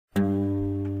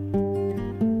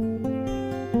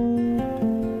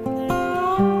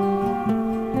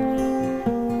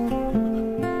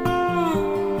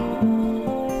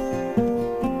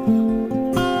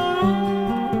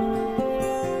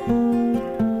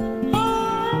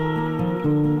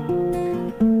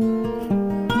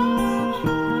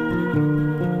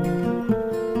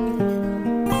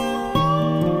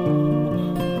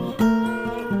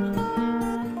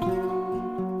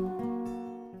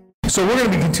So we're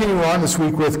going to be continuing on this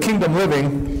week with Kingdom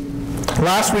Living.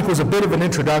 Last week was a bit of an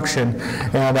introduction,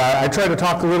 and I tried to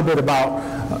talk a little bit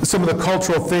about some of the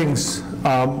cultural things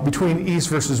between East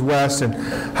versus West and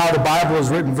how the Bible is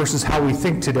written versus how we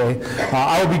think today.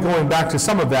 I will be going back to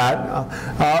some of that,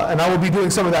 and I will be doing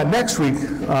some of that next week.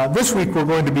 This week we're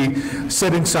going to be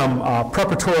setting some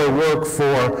preparatory work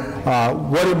for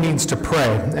what it means to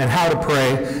pray and how to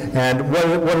pray and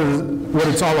what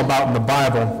it's all about in the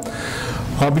Bible.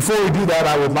 Before we do that,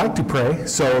 I would like to pray,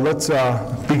 so let's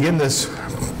begin this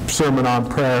sermon on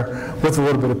prayer with a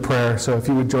little bit of prayer. So if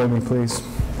you would join me, please.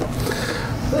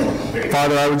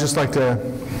 Father, I would just like to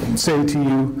say to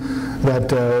you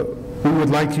that we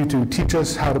would like you to teach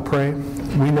us how to pray.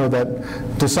 We know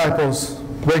that disciples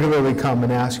regularly come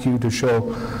and ask you to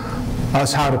show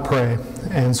us how to pray.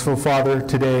 And so, Father,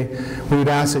 today we would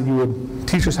ask that you would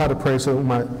teach us how to pray so that we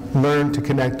might learn to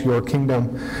connect your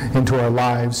kingdom into our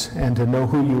lives and to know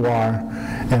who you are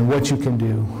and what you can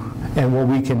do and what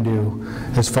we can do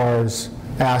as far as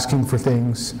asking for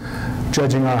things,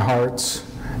 judging our hearts,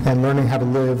 and learning how to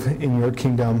live in your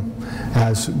kingdom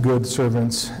as good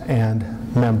servants and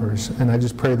members. And I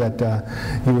just pray that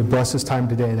you would bless this time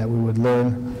today, that we would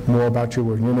learn more about your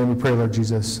word. In your name we pray, Lord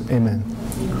Jesus. Amen.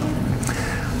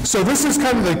 So this is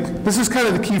kind of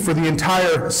the key for the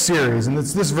entire series, and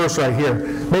it's this verse right here.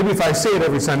 Maybe if I say it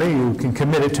every Sunday, you can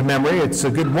commit it to memory. It's a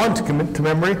good one to commit to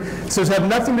memory. It says, "Have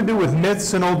nothing to do with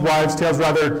myths and old wives' tales.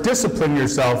 Rather, discipline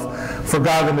yourself for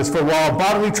godliness. For while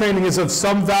bodily training is of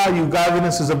some value,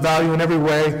 godliness is of value in every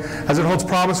way, as it holds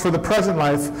promise for the present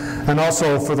life and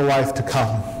also for the life to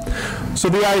come." So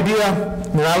the idea,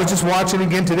 I was just watching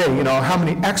again today, how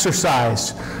many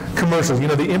exercise commercials, the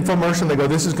infomercial, they go,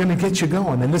 this is going to get you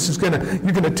going, and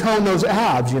you're going to tone those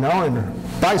abs, and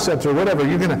biceps or whatever,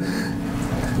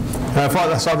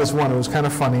 I saw this one, it was kind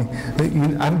of funny.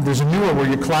 There's a new one where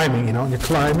you're climbing, you're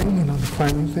climbing, the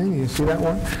climbing thing, you see that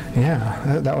one? Yeah,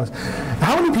 that was.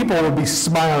 How many people would be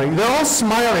smiling? They're all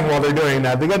smiling while they're doing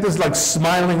that. They got this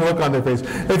smiling look on their face.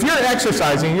 If you're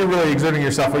exercising, you're really exerting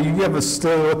yourself, you have a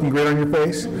still looking grin on your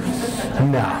face?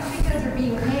 No.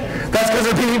 That's because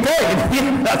they're being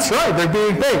paid. That's right, they're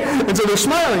being paid. And so they're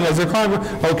smiling as they're climbing.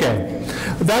 Okay.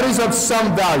 That is of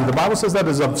some value. The Bible says that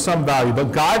is of some value,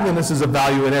 but godliness is of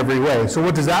value in every way. So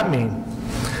what does that mean?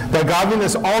 That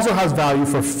godliness also has value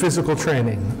for physical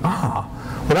training. Well,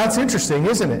 that's interesting,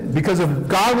 isn't it? Because if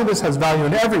godliness has value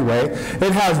in every way,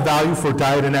 it has value for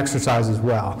diet and exercise as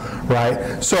well,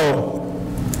 right? So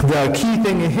the key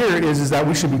thing here is that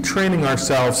we should be training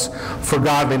ourselves for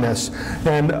godliness.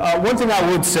 And one thing I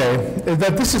would say is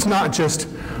that this is not just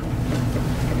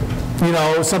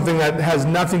something that has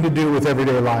nothing to do with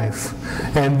everyday life.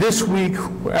 And this week,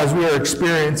 as we are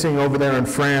experiencing over there in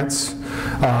France,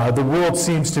 the world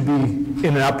seems to be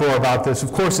in an uproar about this.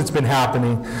 Of course, it's been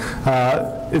happening.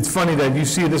 It's funny that you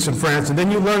see this in France, and then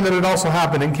you learn that it also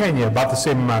happened in Kenya. About the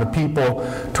same amount of people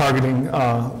targeting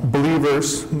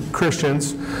believers,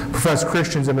 Christians, professed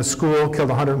Christians in a school, killed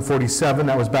 147.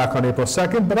 That was back on April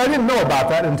 2nd. But I didn't know about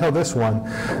that until this one.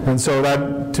 And so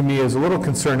that, to me, is a little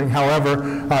concerning.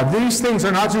 However, these things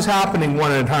are not just happening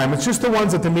one at a time. It's just the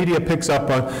ones that the media picks up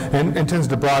on and tends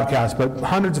to broadcast. But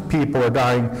hundreds of people are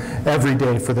dying every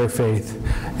day for their faith.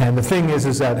 And the thing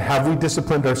is that have we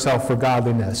disciplined ourselves for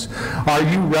godliness? Are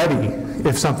you ready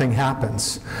if something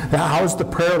happens? How is the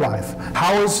prayer life?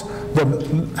 How is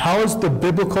the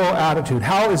biblical attitude?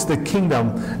 How is the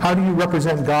kingdom? How do you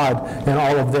represent God in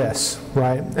all of this,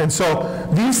 right? And so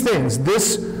these things,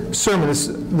 this sermon,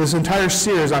 this entire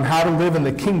series on how to live in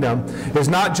the kingdom is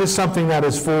not just something that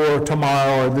is for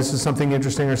tomorrow, or this is something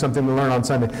interesting or something to learn on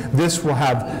Sunday. This will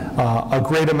have a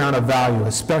great amount of value,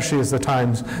 especially as the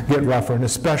times get rougher and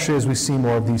especially as we see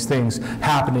more of these things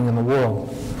happening in the world.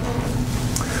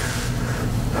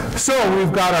 So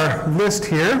we've got our list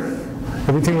here,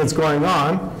 everything that's going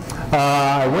on.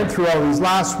 I went through all these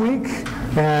last week.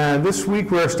 And this week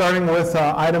we're starting with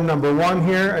item number 1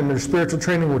 here, and there's spiritual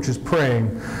training, which is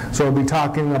praying. So we'll be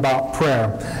talking about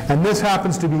prayer. And this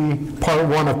happens to be part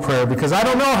 1 of prayer, because I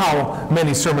don't know how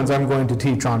many sermons I'm going to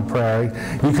teach on prayer.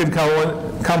 You could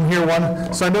come here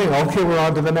one Sunday and okay, we're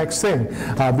on to the next thing.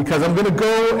 Because I'm going to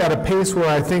go at a pace where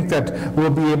I think that we'll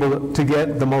be able to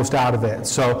get the most out of it.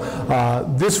 So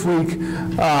this week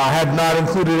I have not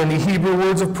included any Hebrew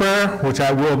words of prayer, which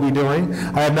I will be doing.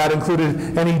 I have not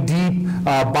included any deep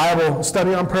Bible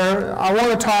study on prayer. I want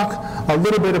to talk a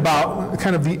little bit about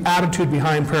kind of the attitude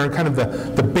behind prayer and kind of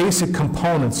the basic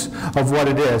components of what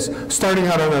it is, starting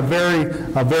out on a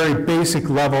very basic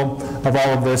level of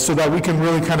all of this so that we can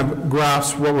really kind of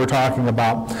grasp what we're talking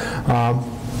about.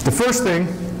 The first thing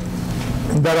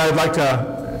that I'd like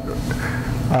to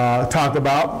talk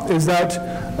about is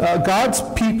that God's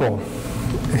people,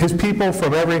 His people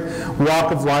from every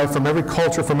walk of life, from every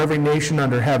culture, from every nation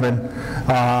under heaven,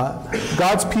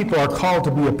 God's people are called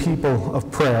to be a people of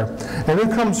prayer. And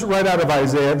it comes right out of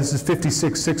Isaiah. This is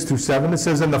 56, 6 through 7. It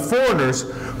says, "And the foreigners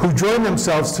who join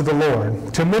themselves to the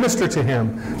Lord, to minister to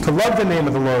Him, to love the name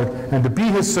of the Lord, and to be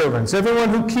His servants, everyone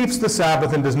who keeps the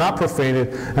Sabbath and does not profane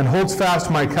it, and holds fast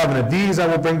to my covenant, these I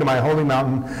will bring to my holy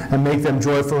mountain, and make them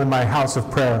joyful in my house of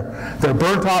prayer. Their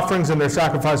burnt offerings and their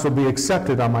sacrifice will be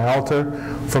accepted on my altar.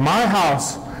 For my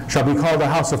house shall be called a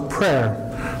house of prayer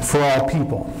for all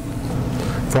people,"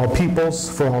 for all peoples,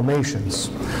 for all nations.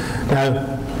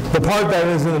 Now, the part that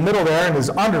is in the middle there and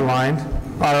is underlined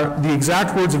are the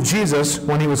exact words of Jesus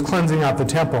when He was cleansing out the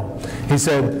temple. He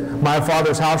said, "My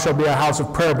Father's house shall be a house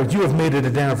of prayer, but you have made it a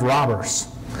den of robbers."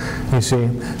 You see,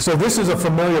 so this is a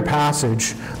familiar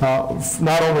passage,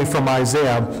 not only from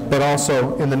Isaiah, but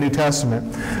also in the New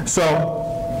Testament. So,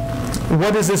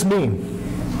 what does this mean?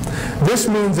 This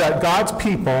means that God's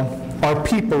people are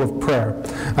people of prayer.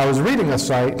 I was reading a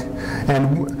site,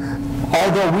 and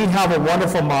although we have a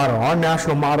wonderful motto, our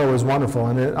national motto is wonderful,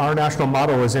 and our national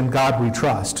motto is "In God We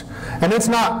Trust." And it's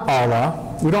not Allah.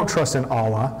 We don't trust in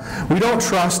Allah. We don't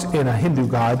trust in a Hindu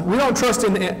God. We don't trust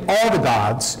in all the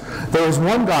gods. There is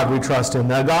one God we trust in.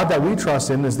 The God that we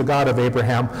trust in is the God of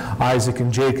Abraham, Isaac,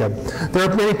 and Jacob. There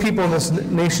are many people in this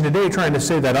nation today trying to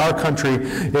say that our country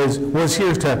was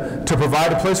here to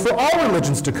provide a place for all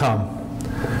religions to come.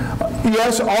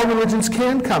 Yes, all religions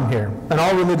can come here, and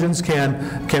all religions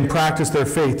can practice their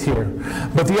faith here.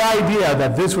 But the idea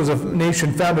that this was a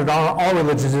nation founded on all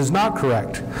religions is not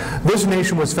correct. This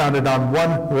nation was founded on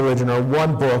one religion, or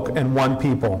one book, and one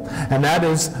people. And that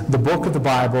is the book of the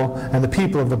Bible, and the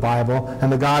people of the Bible,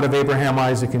 and the God of Abraham,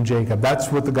 Isaac, and Jacob.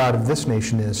 That's what the God of this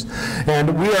nation is.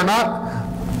 And we are not...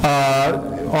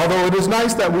 although it is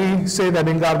nice that we say that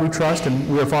in God we trust and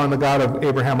we are following the God of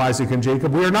Abraham, Isaac, and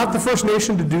Jacob, we are not the first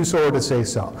nation to do so or to say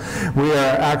so. We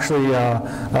are actually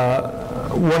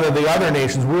one of the other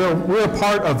nations. We're a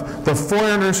part of the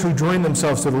foreigners who joined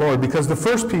themselves to the Lord, because the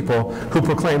first people who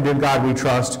proclaimed "In God we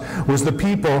trust" was the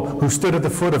people who stood at the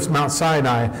foot of Mount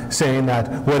Sinai saying that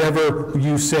whatever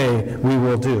you say, we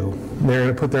will do. They're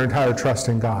going to put their entire trust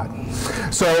in God.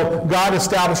 So God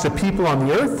established a people on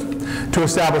the earth to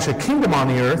establish a kingdom on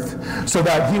the earth so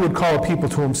that He would call a people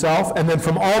to Himself, and then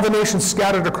from all the nations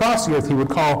scattered across the earth He would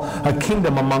call a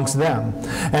kingdom amongst them.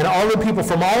 And all the people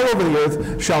from all over the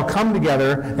earth shall come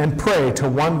together and pray to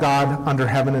one God under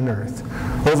heaven and earth,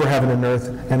 over heaven and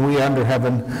earth, and we under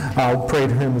heaven pray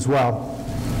to Him as well.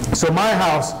 So my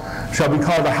house shall be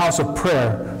called a house of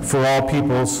prayer for all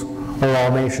peoples or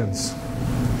all nations.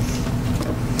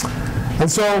 And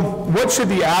so, what should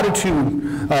the attitude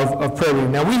of prayer be?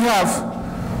 Now, we have,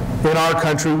 in our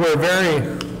country, we're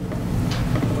very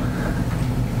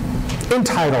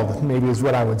entitled, maybe is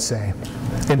what I would say.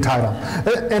 Entitled.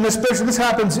 And especially this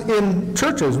happens in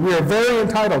churches. We are very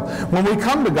entitled. When we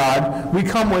come to God, we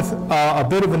come with a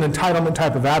bit of an entitlement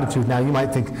type of attitude. Now, you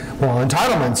might think, well,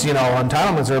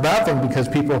 entitlements are a bad thing because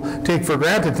people take for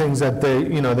granted things that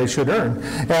they should earn.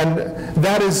 And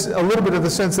that is a little bit of the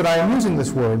sense that I am using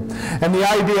this word. And the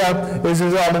idea is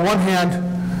on the one hand,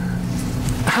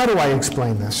 how do I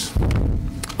explain this?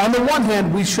 On the one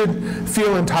hand, we should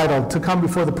feel entitled to come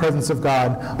before the presence of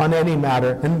God on any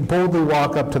matter and boldly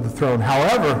walk up to the throne.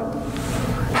 However,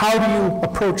 how do you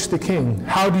approach the king?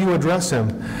 How do you address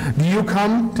him? Do you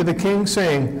come to the king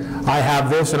saying, "I have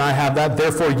this and I have that,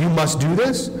 therefore you must do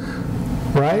this"?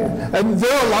 Right? And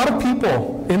there are a lot of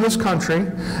people in this country,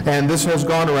 and this has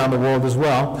gone around the world as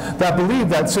well, that believe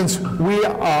that since we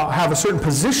have a certain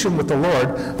position with the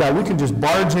Lord, that we can just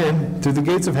barge in through the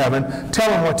gates of heaven,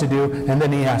 tell Him what to do, and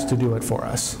then He has to do it for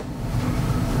us.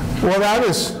 Well,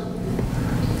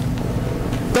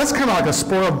 that's kind of like a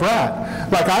spoiled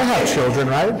brat. Like I have children,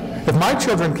 right? If my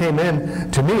children came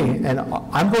in to me, and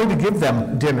I'm going to give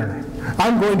them dinner,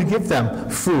 I'm going to give them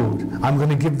food, I'm going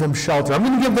to give them shelter, I'm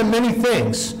going to give them many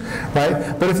things,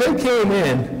 right? But if they came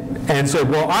in and said,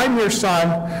 "Well, I'm your son,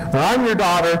 or I'm your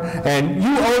daughter, and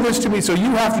you owe this to me, so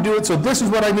you have to do it, so this is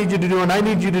what I need you to do, and I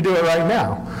need you to do it right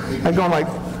now," I'd go like,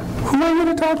 who are you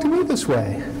to talk to me this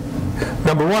way?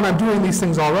 Number one, I'm doing these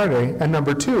things already. And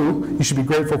number two, you should be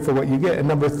grateful for what you get. And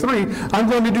number three, I'm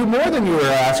going to do more than you were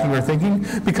asking or thinking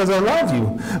because I love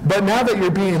you. But now that you're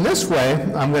being this way,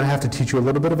 I'm going to have to teach you a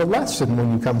little bit of a lesson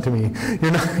when you come to me.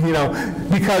 You're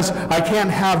not, because I can't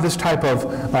have this type of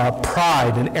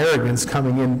pride and arrogance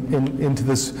coming into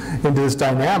this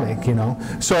dynamic,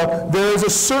 So there is a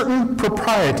certain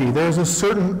propriety, there is a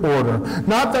certain order.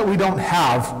 Not that we don't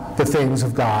have the things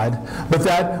of God, but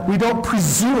that we don't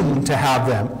presume to have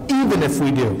them, even if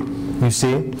we do. You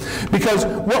see? Because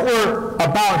what we're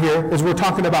about here is we're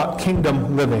talking about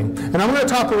kingdom living. And I'm going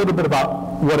to talk a little bit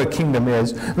about what a kingdom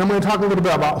is. And I'm going to talk a little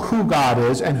bit about who God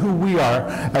is and who we are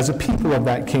as a people of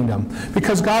that kingdom.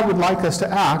 Because God would like us to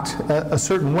act a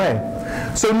certain way.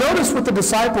 So notice what the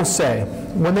disciples say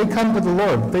when they come to the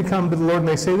Lord. They come to the Lord and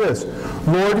they say this,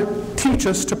 Lord, teach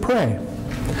us to pray.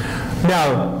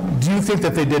 Now, do you think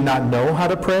that they did not know how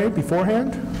to pray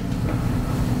beforehand?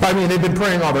 I mean, they've been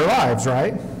praying all their lives,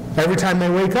 right? Every time they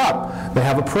wake up, they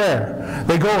have a prayer.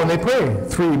 They go and they pray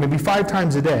 3, maybe 5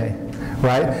 times a day,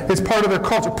 right? It's part of their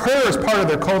culture. Prayer is part of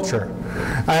their culture.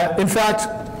 In fact,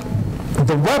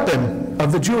 the weapon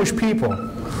of the Jewish people,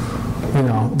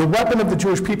 the weapon of the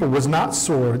Jewish people was not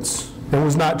swords. It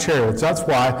was not chariots. That's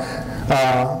why,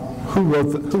 who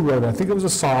wrote it? I think it was a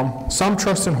psalm. Some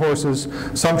trust in horses,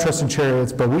 some trust in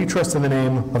chariots, but we trust in the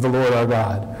name of the Lord our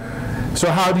God. So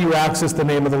how do you access the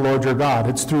name of the Lord your God?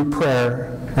 It's through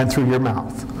prayer and through your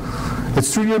mouth.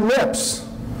 It's through your lips.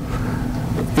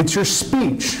 It's your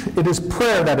speech. It is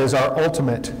prayer that is our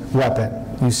ultimate weapon,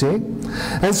 you see?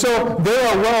 And so they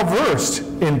are well-versed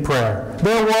in prayer.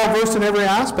 They are well-versed in every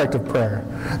aspect of prayer.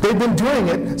 They've been doing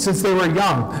it since they were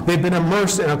young. They've been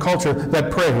immersed in a culture that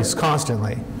prays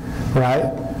constantly,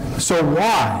 right? So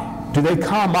why do they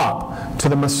come up to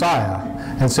the Messiah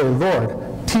and say, Lord,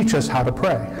 teach us how to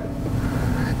pray?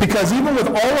 Because even with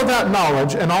all of that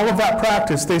knowledge and all of that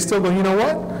practice, they still go, you know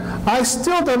what? I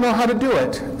still don't know how to do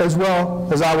it as well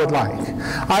as I would like.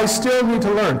 I still need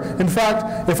to learn. In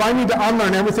fact, if I need to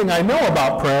unlearn everything I know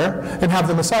about prayer and have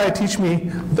the Messiah teach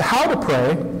me how to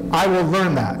pray, I will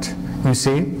learn that, you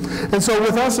see? And so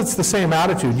with us, it's the same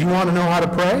attitude. You want to know how to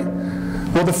pray?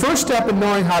 Well, the first step in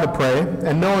knowing how to pray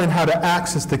and knowing how to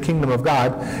access the kingdom of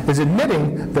God is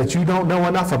admitting that you don't know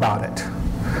enough about it.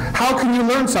 How can you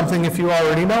learn something if you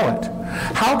already know it?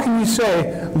 How can you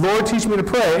say, Lord, teach me to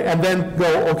pray, and then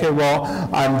go, okay, well,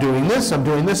 I'm doing this, I'm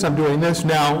doing this, I'm doing this.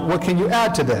 Now, what can you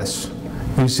add to this?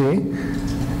 You see?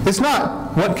 It's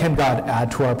not, what can God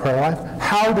add to our prayer life?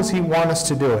 How does He want us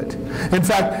to do it? In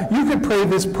fact, you could pray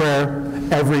this prayer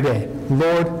every day.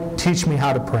 Lord, teach me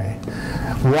how to pray.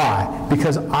 Why?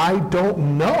 Because I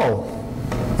don't know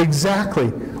exactly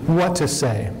what to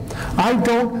say. I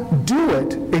don't do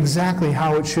it exactly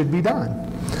how it should be done.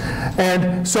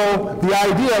 And so the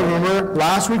idea, remember,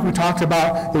 last week we talked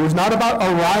about, it was not about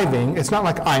arriving. It's not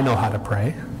like I know how to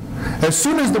pray. As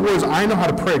soon as the words I know how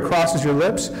to pray crosses your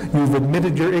lips, you've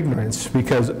admitted your ignorance,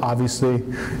 because obviously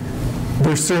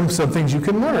there's some things you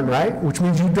can learn, right? Which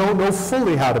means you don't know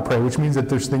fully how to pray, which means that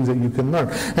there's things that you can learn.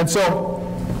 And so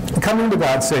coming to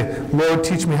God, say, Lord,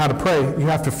 teach me how to pray. You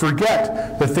have to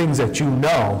forget the things that you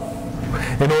know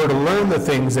in order to learn the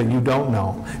things that you don't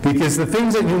know. Because the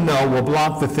things that you know will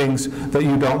block the things that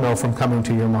you don't know from coming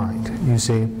to your mind, you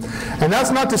see. And that's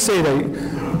not to say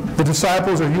that the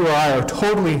disciples or you or I are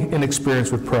totally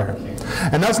inexperienced with prayer.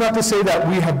 And that's not to say that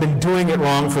we have been doing it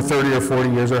wrong for 30 or 40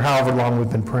 years or however long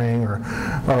we've been praying or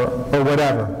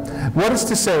whatever. What is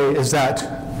to say is that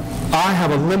I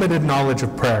have a limited knowledge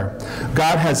of prayer.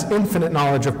 God has infinite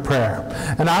knowledge of prayer.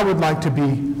 And I would like to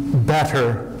be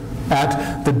better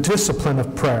at the discipline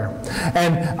of prayer.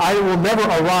 And I will never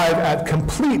arrive at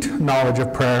complete knowledge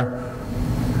of prayer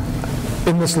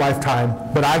in this lifetime,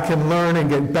 but I can learn and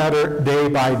get better day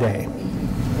by day.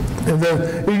 And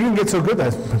then you can get so good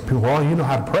that people, well, you know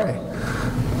how to pray.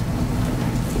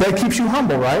 That keeps you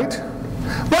humble, right?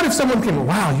 What if someone came,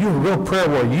 wow, you're a real prayer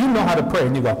warrior, you know how to pray,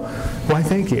 and you go, why,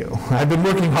 thank you. I've been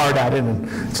working hard at it,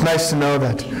 and it's nice to know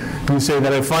that you say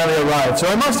that I finally arrived. So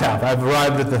I must have. I've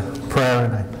arrived at the prayer,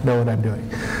 and I know what I'm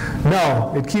doing.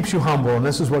 No, it keeps you humble, and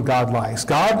this is what God likes.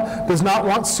 God does not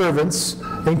want servants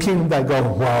in kingdom that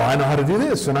go, well, I know how to do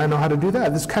this, and I know how to do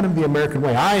that. This is kind of the American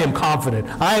way. I am confident.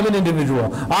 I am an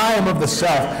individual. I am of the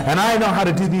self, and I know how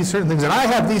to do these certain things, and I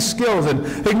have these skills, and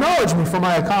acknowledge me for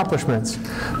my accomplishments.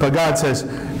 But God says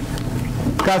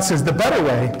the better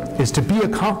way is to be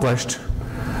accomplished,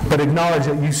 but acknowledge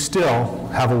that you still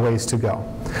have a ways to go.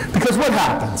 Because what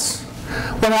happens?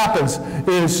 What happens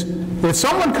is if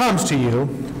someone comes to you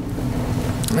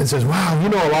and says, wow, you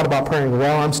know a lot about praying.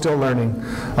 Well, I'm still learning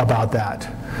about that.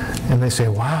 And they say,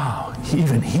 wow,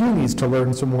 even he needs to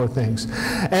learn some more things.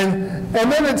 And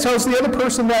then it tells the other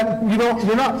person that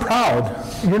you're not proud,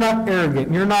 you're not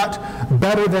arrogant, you're not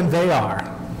better than they are,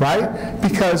 right?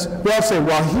 Because they'll say,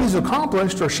 well, he's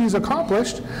accomplished or she's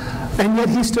accomplished, And yet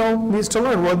he still needs to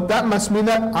learn. Well, that must mean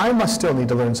that I must still need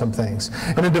to learn some things.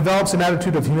 And it develops an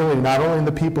attitude of humility, not only in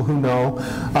the people who know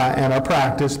and are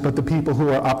practiced, but the people who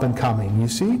are up and coming, you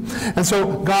see? And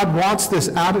so God wants this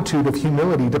attitude of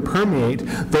humility to permeate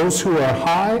those who are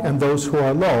high and those who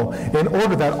are low, in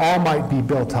order that all might be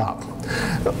built up.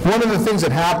 One of the things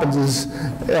that happens is,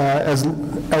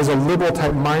 as a liberal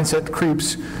type mindset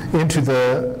creeps into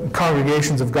the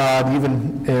congregations of God,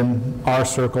 even in our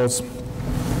circles,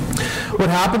 what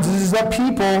happens is that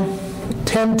people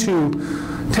tend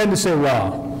to say,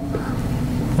 well,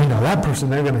 that person,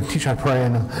 they're going to teach how to pray,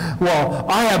 and well,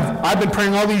 I've been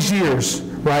praying all these years,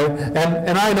 right?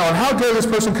 And I know, and how dare this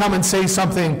person come and say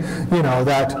something,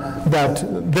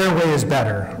 that their way is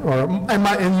better,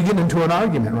 and you get into an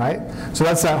argument, right? So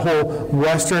that's that whole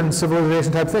Western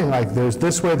civilization type thing. Like, there's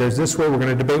this way, we're going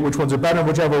to debate which ones are better,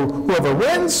 and whoever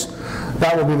wins,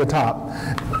 that will be the top.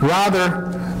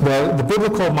 Rather, the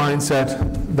biblical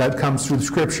mindset that comes through the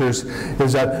scriptures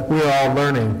is that we are all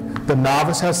learning. The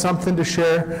novice has something to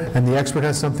share, and the expert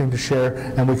has something to share,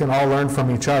 and we can all learn from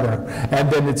each other.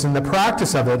 And then it's in the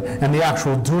practice of it and the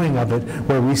actual doing of it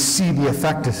where we see the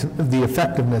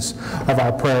effectiveness of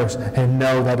our prayers and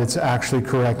know that it's actually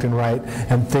correct and right,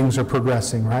 and things are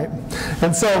progressing, right?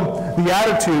 And so the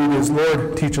attitude is,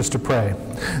 Lord, teach us to pray.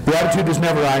 The attitude is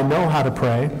never, I know how to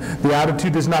pray. The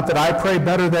attitude is not that I pray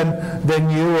better than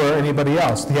you or anybody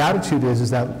else. The attitude is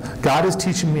that God is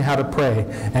teaching me how to pray,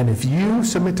 and if you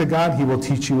submit to God, He will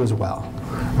teach you as well,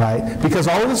 right? Because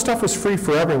all of this stuff is free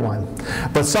for everyone.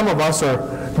 But some of us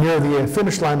are near the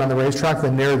finish line on the racetrack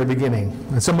than near the beginning.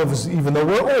 And some of us, even though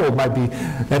we're old, might be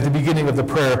at the beginning of the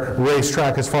prayer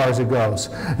racetrack as far as it goes.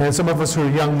 And some of us who are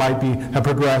young might have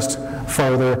progressed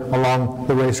further along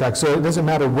the racetrack. So it doesn't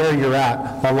matter where you're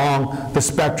at along the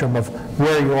spectrum of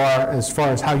where you are as far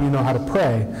as how you know how to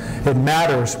pray. It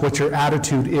matters what your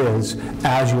attitude is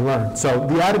as you learn. So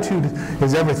the attitude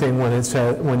is everything when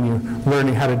you're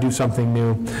learning how to do something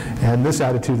new. And this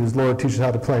attitude is, Lord, teach us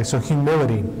how to pray. So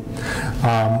humility.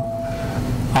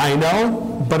 I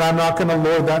know, but I'm not going to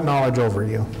lord that knowledge over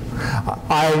you.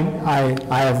 I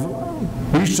have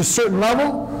reached a certain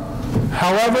level.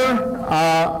 However,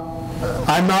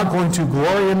 I'm not going to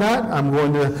glory in that. I'm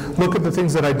going to look at the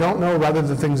things that I don't know rather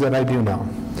than the things that I do know.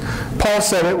 Paul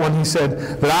said it when he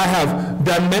said that I have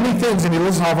done many things, and he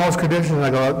lists off all his credentials, and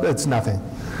I go, it's nothing.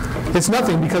 It's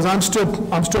nothing because I'm still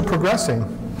progressing.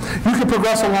 You can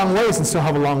progress a long ways and still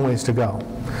have a long ways to go,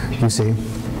 you see.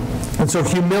 And so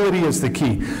humility is the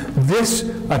key. This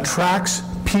attracts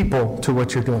people to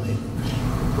what you're doing.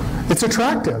 It's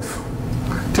attractive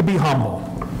to be humble.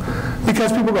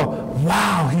 Because people go,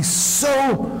 wow, he's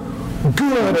so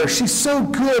good, or she's so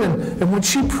good, and when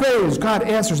she prays, God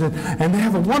answers it, and they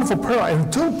have a wonderful prayer,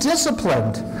 and so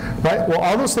disciplined, right? Well,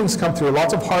 all those things come through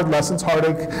lots of hard lessons,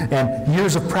 heartache, and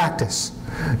years of practice.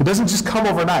 It doesn't just come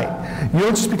overnight. You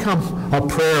don't just become a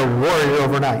prayer warrior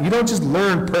overnight. You don't just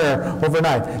learn prayer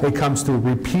overnight. It comes through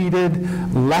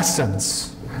repeated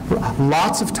lessons,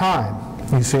 lots of time,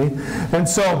 you see. And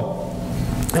so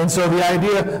the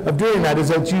idea of doing that is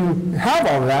that you have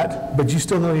all of that, but you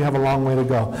still know you have a long way to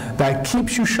go. That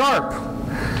keeps you sharp.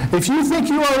 If you think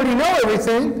you already know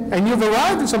everything and you've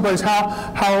arrived at someplace,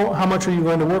 how much are you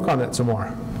going to work on it some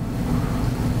more?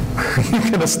 You're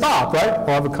going to stop, right?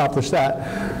 Well, I've accomplished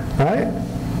that, right?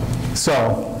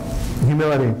 So,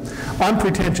 humility.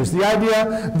 Unpretentious. The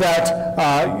idea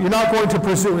that you're not going to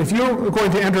pursue, if you're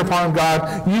going to enter upon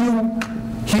God,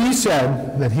 He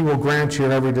said that He will grant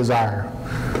your every desire.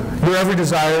 Your every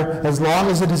desire, as long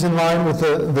as it is in line with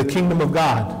the kingdom of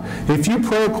God. If you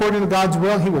pray according to God's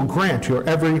will, He will grant your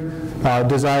every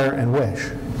desire and wish.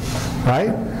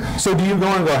 Right? So do you go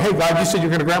and go, hey, God, you said you're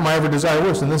going to grant my every desire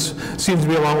wish, and this seems to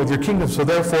be along with your kingdom, so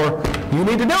therefore you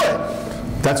need to do it.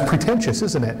 That's pretentious,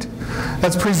 isn't it?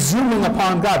 That's presuming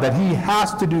upon God that He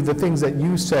has to do the things that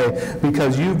you say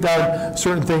because you've done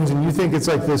certain things and you think it's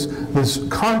like this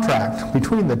contract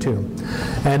between the two.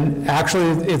 And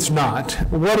actually it's not.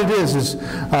 What it is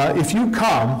if you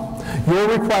come, your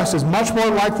request is much more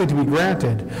likely to be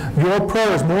granted. Your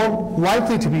prayer is more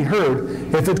likely to be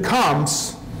heard if it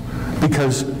comes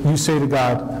because you say to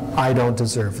God, I don't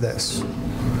deserve this.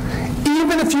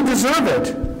 Even if you deserve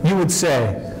it, you would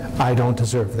say, I don't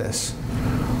deserve this.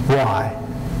 Why?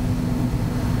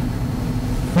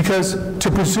 Because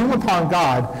to presume upon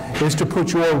God is to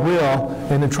put your will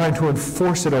and then trying to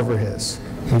enforce it over His.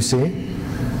 You see?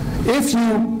 If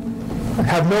you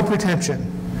have no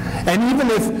pretension, and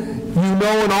even if you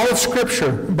know in all of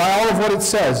Scripture, by all of what it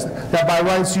says, that by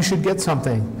rights you should get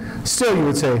something, still you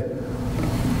would say,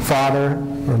 Father,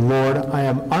 or Lord, I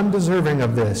am undeserving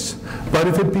of this, but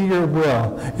if it be your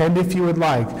will, and if you would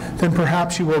like, then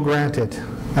perhaps you will grant it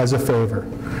as a favor.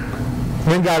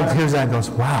 Then God hears that and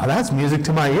goes, wow, that's music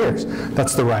to my ears.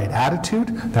 That's the right attitude.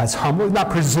 That's humble.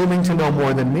 Not presuming to know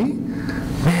more than me.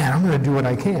 Man, I'm going to do what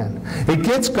I can. It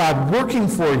gets God working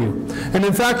for you. And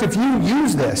in fact, if you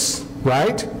use this,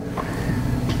 right,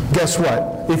 guess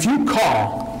what? If you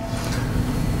call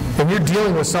and you're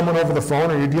dealing with someone over the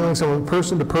phone, or you're dealing with someone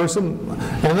person to person,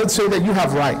 and let's say that you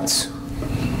have rights.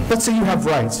 Let's say you have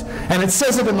rights, and it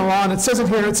says it in the law, and it says it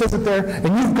here, and it says it there,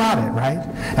 and you've got it, right?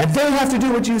 And they have to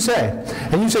do what you say.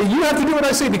 And you say, you have to do what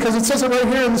I say because it says it right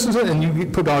here, and this is it. And you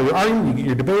put all your argument, you get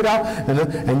your debate out,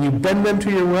 and you bend them to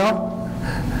your will,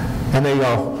 and they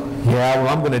go, yeah, well,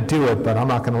 I'm going to do it, but I'm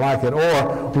not going to like it.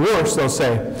 Or worse, they'll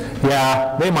say,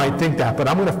 yeah, they might think that, but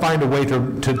I'm going to find a way to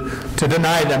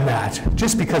deny them that,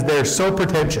 just because they're so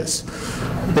pretentious.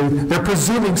 They're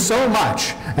presuming so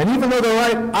much, and even though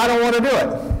they're right, I don't want to do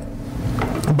it.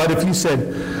 But if you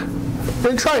said,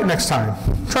 then try it next time,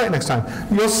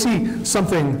 you'll see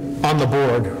something on the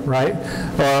board, right?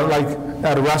 Like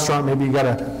at a restaurant, maybe you got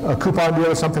a coupon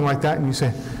deal or something like that, and you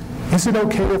say, is it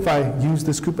okay if I use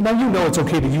this coupon? Now you know it's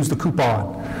okay to use the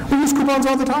coupon. We use coupons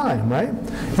all the time, right?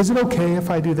 Is it okay if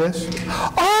I do this?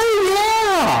 Oh,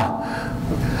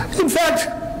 yeah! In fact,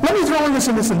 let me throw in this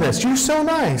and this and this. You're so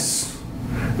nice.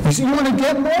 You want to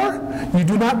get more? You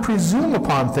do not presume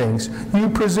upon things. You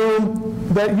presume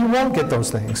that you won't get those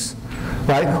things,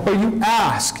 right? Or you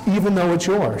ask even though it's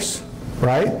yours,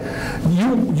 right?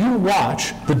 You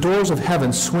watch the doors of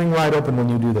heaven swing right open when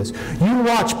you do this. You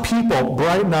watch people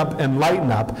brighten up and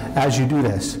lighten up as you do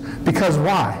this. Because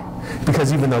why?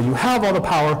 Because even though you have all the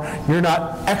power, you're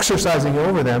not exercising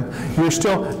over them. You're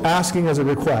still asking as a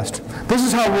request. This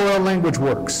is how royal language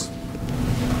works.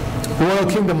 Royal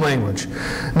kingdom language.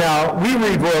 Now, we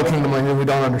read royal kingdom language and we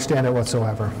don't understand it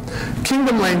whatsoever.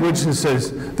 Kingdom language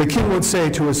says, the king would say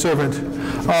to his servant,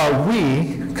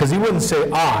 we, because he wouldn't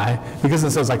say I, because it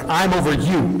says like, I'm over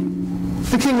you.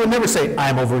 The king would never say,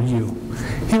 I'm over you.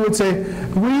 He would say,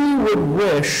 we would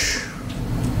wish.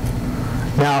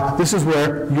 Now, this is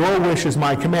where your wish is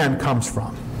my command comes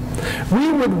from.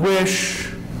 We would wish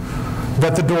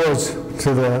that the doors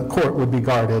to the court would be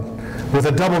guarded with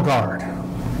a double guard.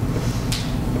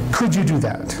 Could you do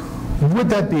that? Would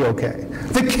that be okay?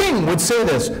 The king would say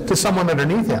this to someone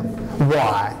underneath him.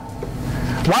 Why?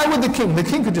 Why would the king? The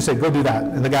king could just say, go do that,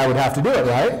 and the guy would have to do it,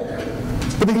 right?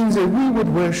 But the king would say, we would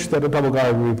wish that a double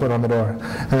guard would be put on the door.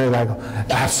 And they're like,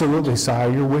 absolutely,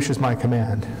 sire, your wish is my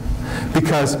command.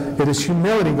 Because it is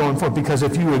humility going forward. Because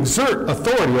if you exert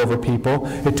authority over people,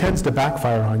 it tends to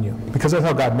backfire on you. Because that's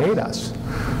how God made us.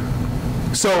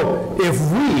 So if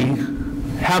we,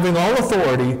 having all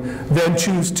authority, then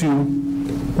choose to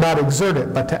not exert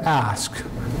it, but to ask,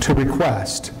 to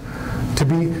request, to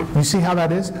be, you see how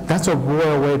that is? That's a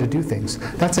royal way to do things.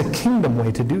 That's a kingdom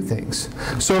way to do things.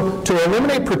 So to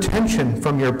eliminate pretension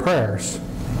from your prayers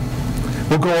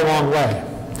will go a long way.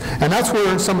 And that's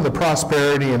where some of the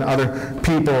prosperity and other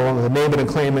people, the name it and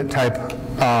claim it type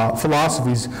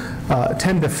philosophies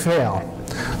tend to fail.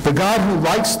 The God who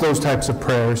likes those types of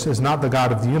prayers is not the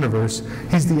God of the universe.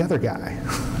 He's the other guy.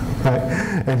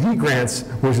 Right? And he grants,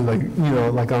 which is like,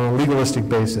 like on a legalistic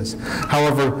basis.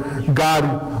 However, God,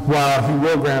 while he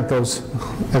will grant those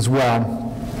as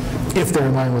well, if they're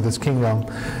in line with his kingdom,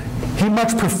 he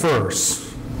much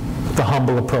prefers the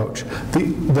humble approach,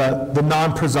 the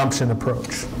non-presumption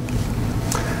approach.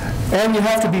 And you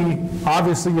have to be,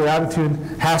 obviously your attitude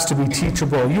has to be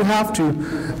teachable. You have to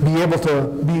be able to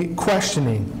be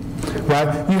questioning,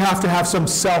 right? You have to have some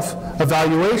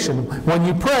self-evaluation. When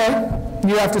you pray,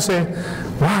 you have to say,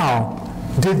 wow,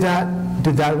 did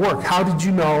that work? How did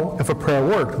you know if a prayer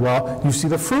worked? Well, you see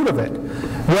the fruit of it.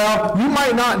 Well, you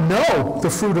might not know the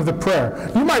fruit of the prayer.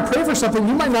 You might pray for something,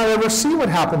 you might not ever see what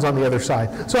happens on the other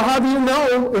side. So how do you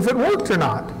know if it worked or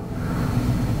not?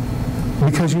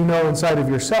 Because you know inside of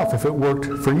yourself if it worked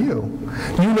for you.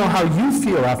 You know how you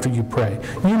feel after you pray.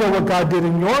 You know what God did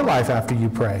in your life after you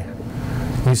pray.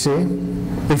 You see?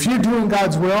 If you're doing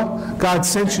God's will, God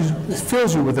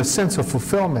fills you with a sense of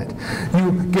fulfillment.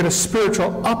 You get a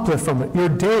spiritual uplift from it. Your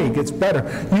day gets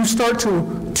better. You start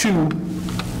to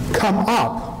come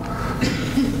up.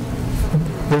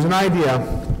 There's an idea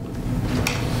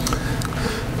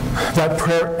that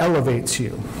prayer elevates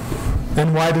you.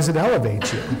 And why does it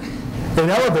elevate you? It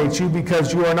elevates you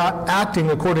because you are not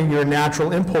acting according to your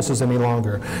natural impulses any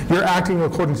longer. You're acting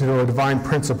according to a divine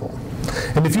principle.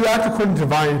 And if you act according to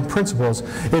divine principles,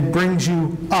 it brings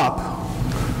you up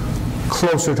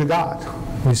closer to God,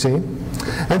 you see?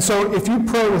 And so if you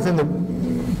pray within the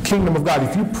kingdom of God,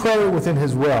 if you pray within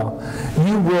His will,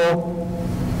 you will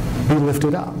be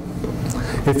lifted up.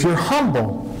 If you're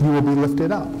humble, you will be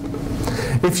lifted up.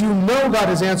 If you know God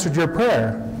has answered your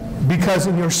prayer, because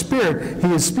in your spirit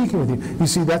He is speaking with you, you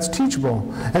see, that's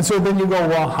teachable. And so then you go,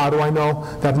 well, how do I know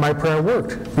that my prayer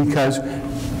worked? Because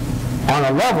on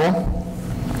a level,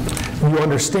 you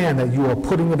understand that you are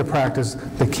putting into practice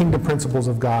the kingdom principles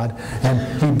of God,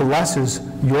 and He blesses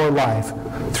your life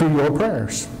through your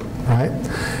prayers, right?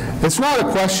 It's not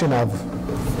a question of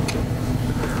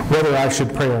whether I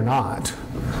should pray or not,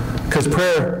 because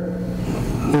prayer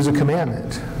is a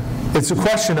commandment. It's a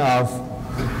question of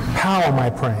how am I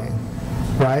praying,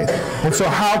 right? And so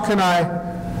how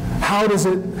does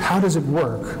it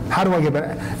work? How do I get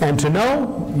better? And to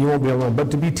know, you won't be alone.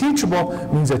 But to be teachable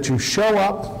means that you show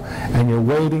up and you're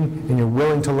waiting and you're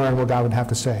willing to learn what God would have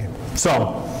to say.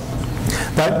 So,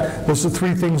 those are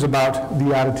 3 things about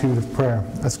the attitude of prayer.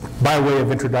 That's by way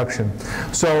of introduction.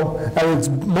 So, at its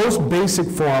most basic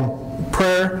form,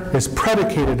 prayer is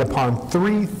predicated upon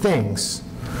 3 things.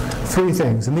 3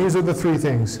 things. And these are the 3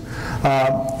 things.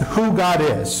 Who God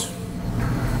is,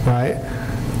 right?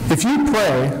 If you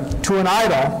pray to an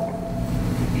idol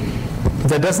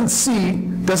that doesn't see,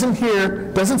 doesn't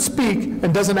hear, doesn't speak,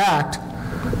 and doesn't act,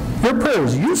 your prayer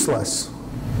is useless,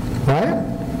 right?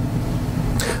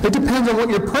 It depends on what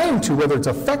you're praying to, whether it's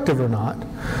effective or not.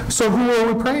 So who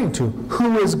are we praying to?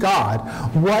 Who is God?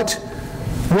 What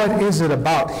is it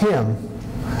about Him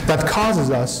that causes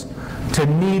us to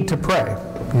need to pray?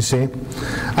 You see?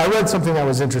 I read something that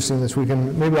was interesting this week,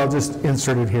 and maybe I'll just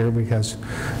insert it here because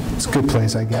it's a good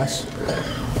place, I guess.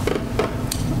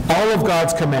 All of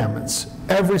God's commandments,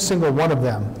 every single one of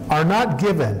them, are not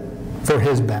given for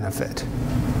His benefit.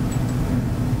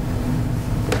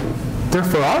 They're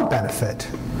for our benefit.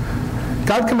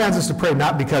 God commands us to pray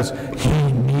not because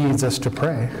He needs us to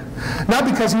pray, not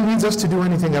because He needs us to do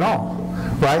anything at all.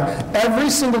 Right? Every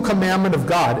single commandment of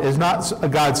God is not a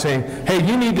God saying, hey,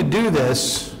 you need to do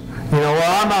this,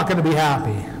 well, I'm not going to be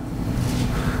happy.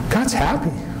 God's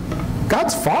happy.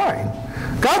 God's fine.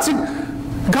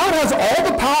 God has all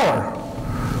the power.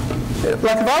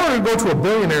 Like if I were to go to a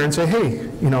billionaire and say, hey,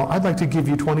 I'd like to give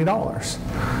you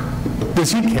 $20.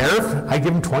 Does He care if I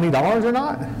give him $20 or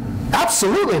not?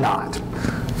 Absolutely not.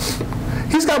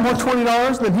 He's got more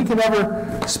 $20 than he can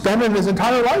ever spend in his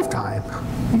entire lifetime.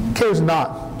 He cares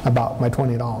not about my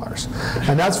 $20.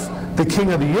 And that's the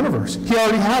King of the universe. He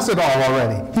already has it all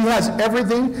already. He has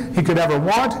everything He could ever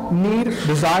want, need,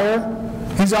 desire.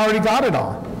 He's already got it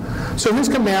all. So His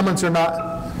commandments are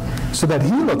not so that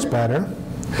He looks better.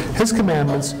 His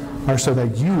commandments are so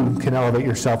that you can elevate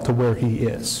yourself to where He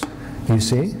is. You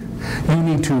see? You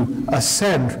need to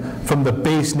ascend from the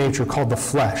base nature called the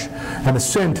flesh and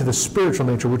ascend to the spiritual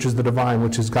nature, which is the divine,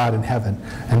 which is God in heaven.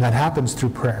 And that happens through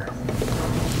prayer.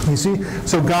 You see?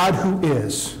 So God who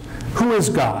is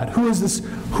God? Who is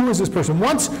this person?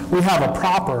 Once we have a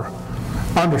proper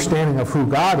understanding of who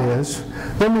God is,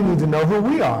 then we need to know who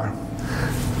we are.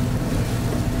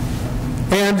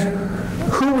 And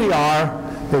who we are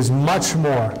is much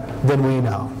more than we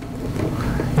know.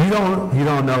 You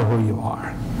don't know who you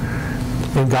are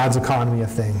in God's economy of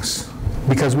things,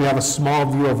 because we have a small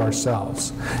view of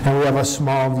ourselves and we have a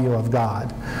small view of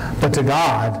God. But to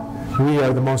God, we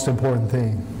are the most important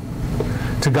thing.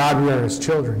 To God, we are His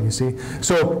children, you see.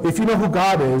 So if you know who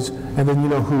God is, and then you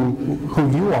know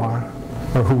who you are,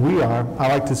 or who we are, I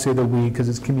like to say the we because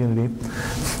it's community.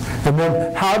 And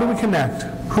then how do we connect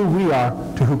who we are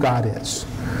to who God is?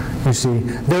 You see,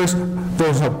 there's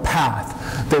a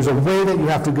path. There's a way that you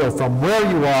have to go from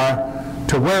where you are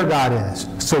to where God is.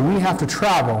 So we have to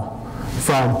travel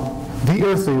from the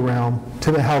earthly realm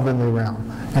to the heavenly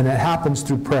realm. And it happens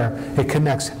through prayer. It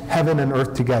connects heaven and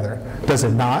earth together. Does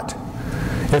it not?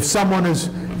 If someone is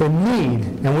in need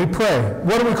and we pray,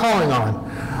 what are we calling on?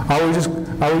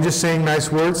 Are we just saying nice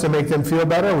words to make them feel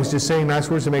better? Are we just saying nice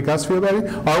words to make us feel better?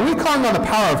 Or are we calling on the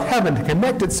power of heaven to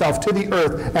connect itself to the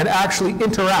earth and actually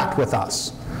interact with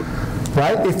us?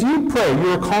 Right? If you pray,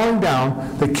 you're calling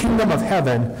down the kingdom of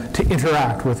heaven to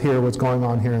interact with what's going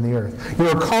on here in the earth.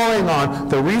 You're calling on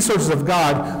the resources of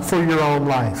God for your own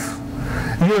life.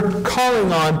 You're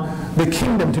calling on the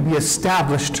kingdom to be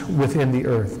established within the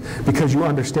earth because you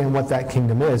understand what that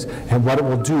kingdom is and what it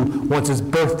will do once it's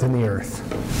birthed in the earth.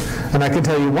 And I can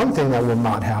tell you one thing that will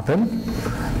not happen,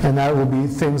 and that will be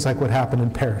things like what happened in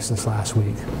Paris this last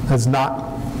week. That's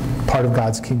not part of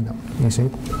God's kingdom, you see.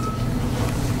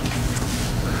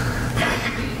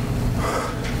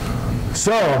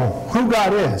 So, who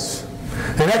God is.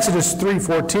 In Exodus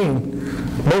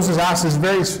 3:14, Moses asks this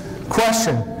very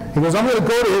question. He goes, I'm going to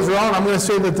go to Israel and I'm going to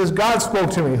say that this God spoke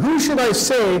to me. Who should I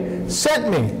say sent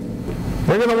me?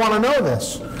 They're going to want to know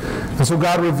this. And so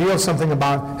God reveals something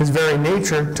about his very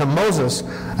nature to Moses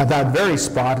at that very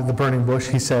spot at the burning bush.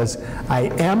 He says,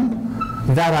 I am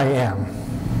that I am.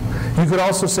 You could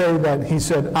also say that he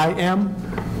said, I am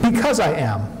because I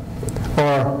am.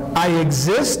 Or I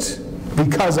exist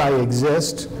because I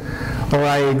exist. Or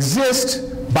I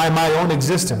exist by my own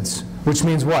existence. Which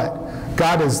means what?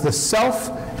 God is the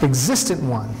self-existent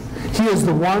one. He is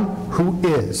the one who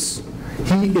is.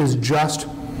 He is just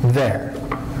there.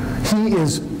 He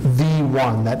is the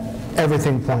one that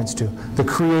everything points to, the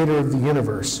creator of the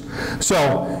universe.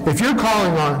 So, if you're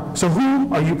calling on, so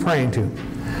who are you praying to?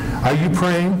 Are you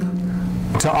praying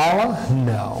to Allah?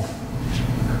 No.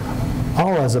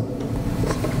 Allah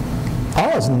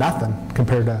is nothing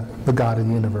compared to the God of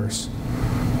the universe.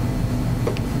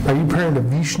 Are you praying to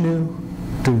Vishnu?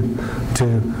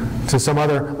 To some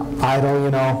other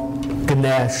idol,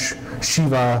 Ganesh,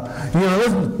 Shiva,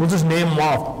 we'll just name them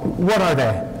off. What are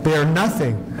they? They are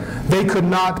nothing. They could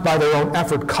not, by their own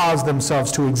effort, cause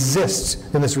themselves to exist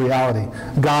in this reality.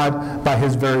 God, by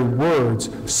his very words,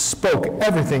 spoke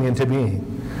everything into being.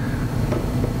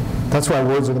 That's why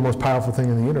words are the most powerful thing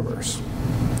in the universe.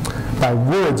 By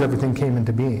words, everything came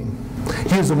into being.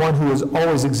 He is the one who has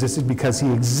always existed because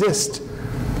he exists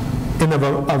in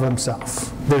of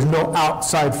himself. There's no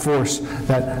outside force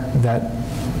that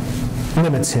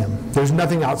limits him. There's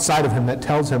nothing outside of him that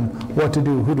tells him what to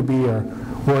do, who to be, or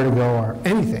where to go, or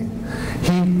anything.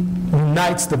 He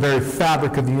unites the very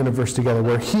fabric of the universe together.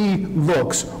 Where he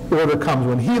looks, order comes.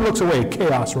 When he looks away,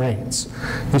 chaos reigns.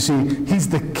 You see, he's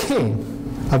the king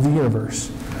of the universe.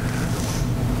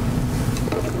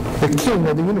 The king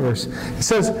of the universe. It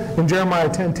says in Jeremiah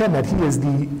 10:10 that he is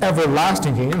the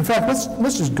everlasting king. In fact,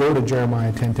 let's just go to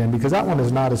Jeremiah 10:10 because that one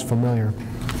is not as familiar.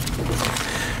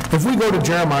 If we go to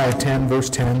Jeremiah 10,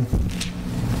 verse 10,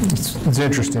 it's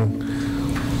interesting.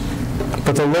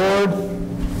 But the Lord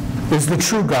is the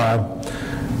true God.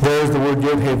 There is the word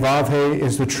Yod-Heh-Vav-Heh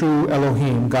is the true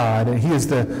Elohim God. And he is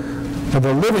the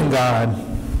living God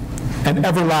and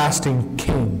everlasting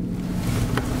king.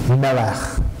 Melech.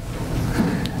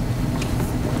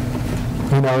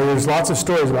 There's lots of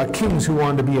stories about kings who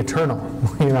wanted to be eternal.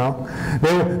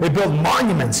 They built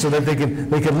monuments so that they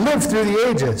could live through the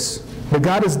ages. But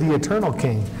God is the eternal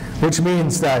king, which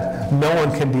means that no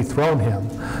one can dethrone him.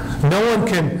 No one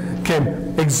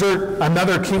can exert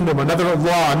another kingdom, another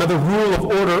law, another rule of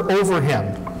order over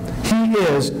him. He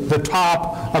is the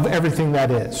top of everything that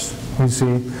is. You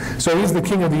see, so he's the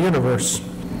king of the universe.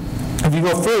 If you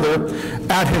go further,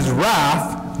 at his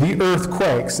wrath, the earth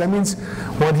quakes. That means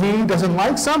when he doesn't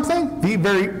like something, the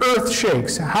very earth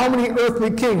shakes. How many earthly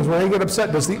kings, when they get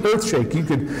upset, does the earth shake? You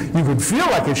could feel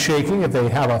like it's shaking if they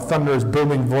have a thunderous,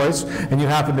 booming voice and you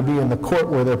happen to be in the court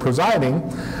where they're presiding.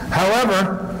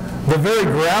 However, the very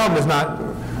ground does not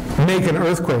make an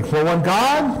earthquake. But when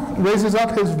God raises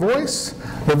up his voice,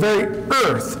 the very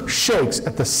earth shakes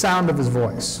at the sound of his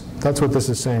voice. That's what this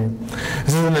is saying. It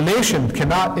says, and the nation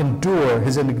cannot endure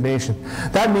his indignation.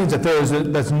 That means that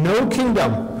there's no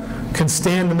kingdom can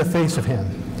stand in the face of him.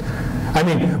 I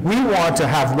mean, we want to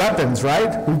have weapons,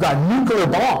 right? We've got nuclear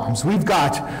bombs. We've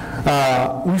got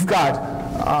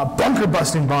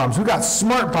bunker-busting bombs. We've got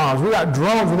smart bombs. We've got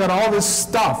drones. We've got all this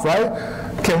stuff, right?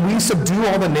 Can we subdue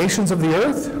all the nations of the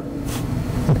earth?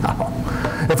 No.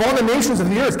 If all the nations of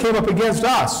the earth came up against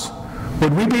us,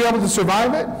 would we be able to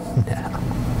survive it? No.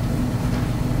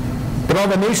 But all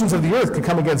the nations of the earth could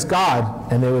come against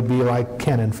God, and they would be like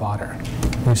cannon fodder.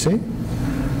 You see?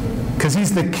 Because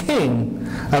he's the king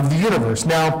of the universe.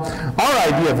 Now,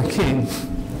 our idea of a king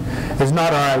is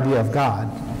not our idea of God,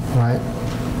 right?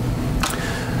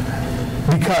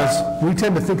 Because we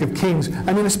tend to think of kings,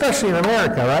 especially in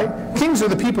America, right? Kings are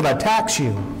the people that tax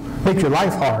you, make your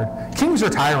life hard. Kings are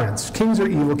tyrants. Kings are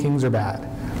evil. Kings are bad,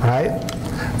 right?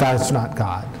 That's not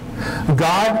God.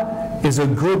 God is a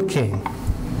good king.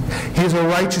 He's a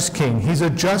righteous king. He's a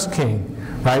just king,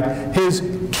 right? His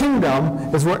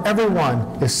kingdom is where everyone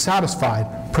is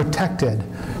satisfied, protected,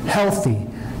 healthy,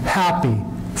 happy,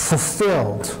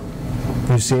 fulfilled.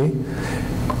 You see?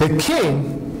 The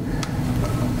king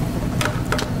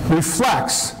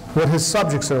reflects what his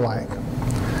subjects are like.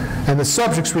 And the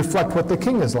subjects reflect what the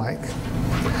king is like.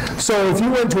 So if you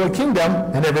went to a kingdom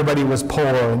and everybody was poor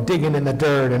and digging in the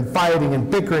dirt and fighting and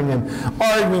bickering and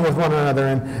arguing with one another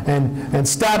and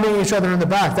stabbing each other in the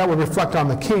back, that would reflect on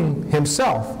the king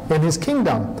himself and his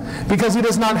kingdom. Because he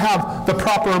does not have the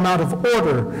proper amount of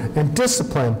order and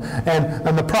discipline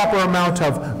and the proper amount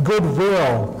of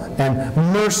goodwill and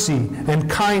mercy and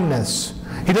kindness.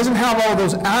 He doesn't have all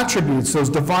those attributes, those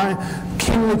divine,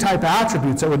 kingly type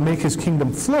attributes that would make his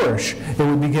kingdom flourish. It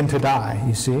would begin to die,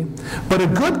 you see. But a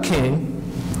good king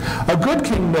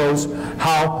knows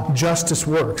how justice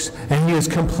works, and he is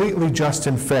completely just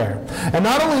and fair. And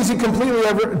not only is he completely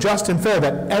just and fair,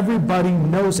 that everybody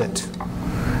knows it.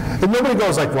 And nobody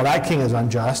goes like, well, that king is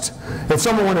unjust. If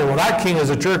someone wondered, well, that king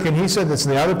is a jerk, and he said this,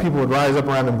 and the other people would rise up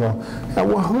around him and go, yeah,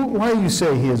 well, why do you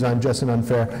say he is unjust and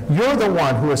unfair? You're the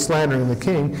one who is slandering the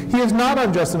king. He is not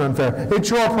unjust and unfair. It's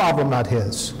your problem, not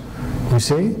his. You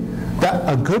see? That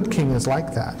a good king is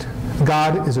like that.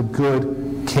 God is a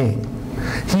good king.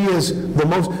 He is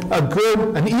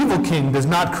an evil king does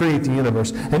not create the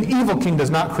universe. An evil king does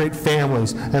not create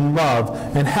families and love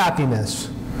and happiness.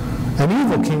 An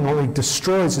evil king only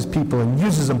destroys his people and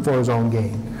uses them for his own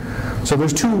gain. So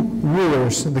there's two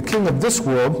rulers. The king of this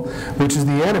world, which is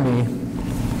the enemy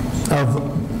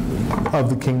of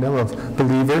the kingdom of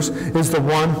believers, is the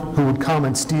one who would come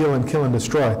and steal and kill and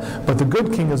destroy. But the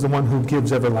good king is the one who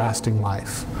gives everlasting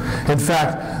life. In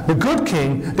fact, the good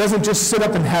king doesn't just sit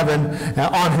up in heaven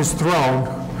on his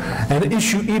throne and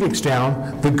issue edicts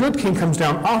down. The good king comes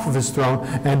down off of his throne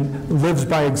and lives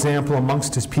by example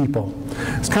amongst his people.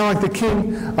 It's kind of like the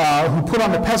king who put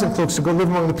on the peasant clothes to go live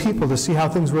among the people to see how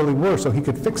things really were so he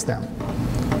could fix them.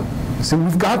 See,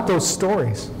 we've got those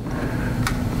stories.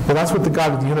 Well, that's what the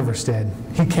God of the universe did.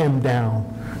 He came down.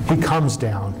 He comes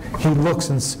down. He looks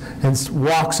and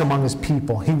walks among his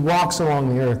people. He walks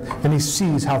along the earth, and he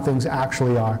sees how things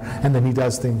actually are, and then he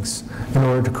does things in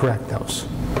order to correct those.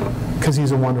 Because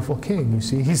he's a wonderful king, you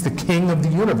see. He's the king of the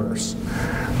universe,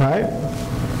 right?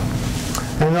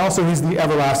 And also he's the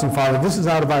everlasting Father. This is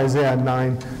out of Isaiah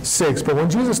 9:6. But when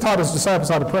Jesus taught his disciples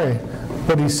how to pray,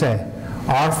 what did he say?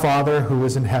 Our Father who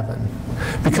is in heaven.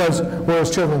 Because we're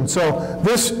his children. So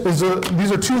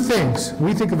these are two things.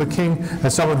 We think of a king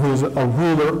as someone who is a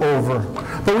ruler over.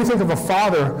 But we think of a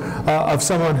father of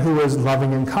someone who is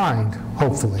loving and kind,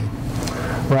 hopefully.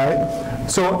 Right?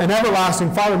 So an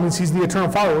everlasting Father means he's the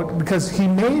eternal Father because he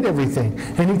made everything.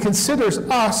 And he considers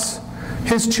us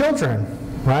his children.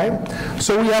 Right?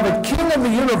 So we have a king of the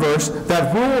universe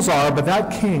that rules but that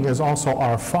king is also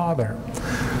our Father.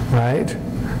 Right?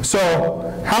 So,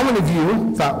 how many of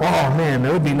you thought, oh man,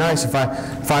 it would be nice if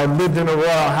I lived in a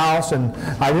royal house and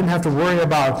I didn't have to worry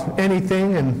about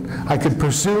anything and I could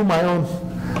pursue my own,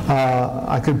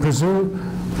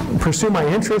 pursue my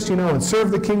interest, and serve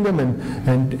the kingdom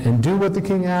and do what the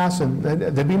king asks, and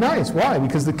that'd be nice. Why?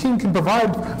 Because the king can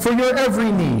provide for your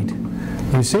every need.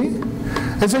 You see?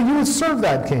 And so you would serve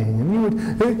that king, and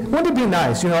wouldn't it be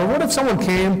nice? What if someone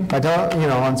came,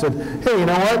 and said, hey, you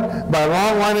know what? By a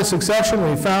long line of succession,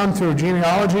 we found through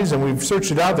genealogies, and we've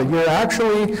searched it out that you're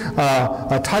actually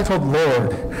a titled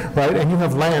lord, right? And you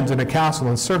have lands and a castle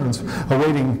and servants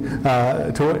awaiting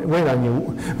to wait on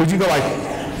you. Would you go like,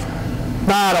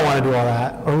 nah, I don't want to do all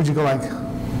that? Or would you go like,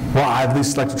 well, I'd at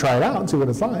least like to try it out and see what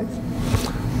it's like?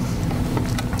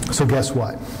 So guess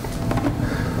what?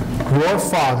 Your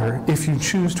Father, if you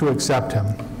choose to accept him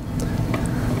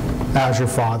as your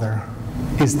Father,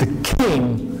 is the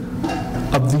King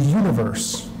of the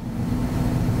universe.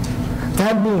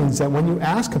 That means that when you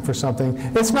ask him for something,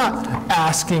 it's not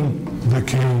asking the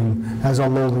king as a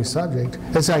lowly subject.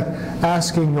 It's like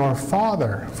asking your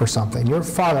Father for something. Your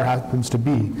Father happens to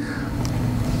be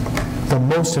the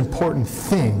most important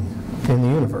thing in the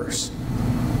universe.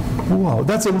 Whoa,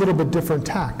 that's a little bit different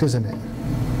tact, isn't it?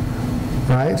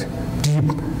 Right?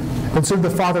 And so the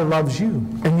Father loves you,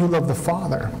 and you love the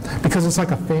Father, because it's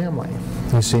like a family,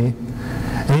 you see?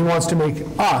 And he wants to make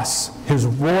us his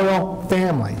royal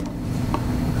family.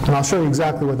 And I'll show you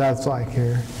exactly what that's like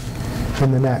here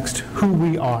in the next. Who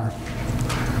we are.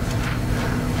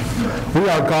 We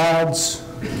are God's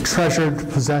treasured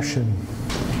possession.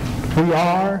 We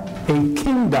are a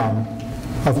kingdom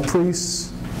of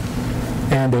priests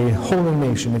and a holy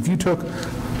nation. If you took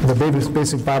the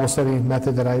basic Bible study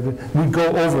method that we go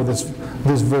over this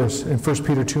verse in 1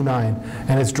 Peter 2:9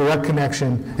 and its direct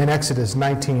connection in Exodus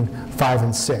 19:5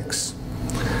 and 6.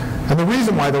 And the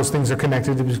reason why those things are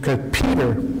connected is because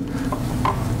Peter,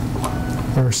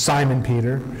 or Simon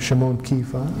Peter, Shimon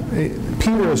Kepha,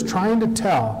 Peter is trying to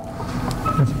tell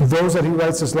those that he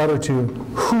writes this letter to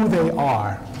who they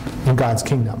are in God's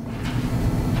kingdom.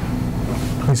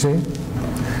 You see?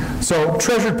 So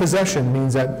treasured possession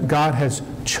means that God has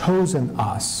chosen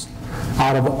us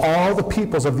out of all the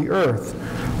peoples of the earth.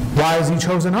 Why has he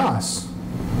chosen us?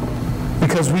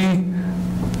 Because we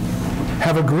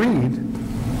have agreed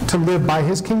to live by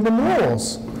his kingdom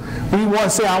rules. We want to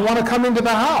say, I want to come into the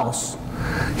house.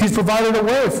 He's provided a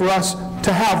way for us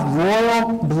to have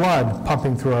royal blood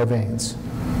pumping through our veins.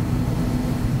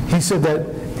 He said that,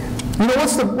 you know,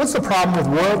 what's the problem with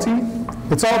royalty?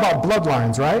 It's all about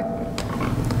bloodlines, right?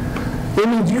 It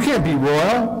means you can't be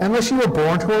royal unless you were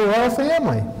born to a royal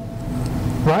family,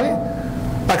 right?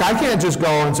 Like, I can't just go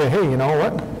and say, hey, you know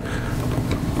what?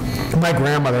 My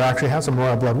grandmother actually has some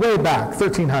royal blood way back,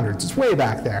 1300s. It's way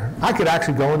back there. I could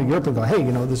actually go into Europe and go, hey,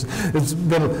 you know, it's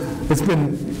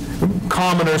been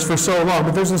commoners for so long,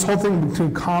 but there's this whole thing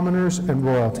between commoners and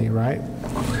royalty, right?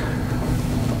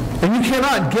 And you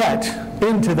cannot get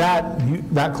into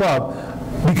that club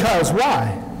because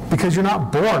why? Because you're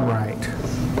not born right.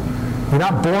 You're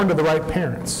not born to the right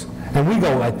parents. And we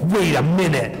go like, wait a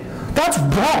minute, that's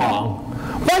wrong.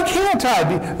 Why can't I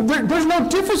be? There's no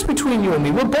difference between you and me.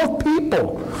 We're both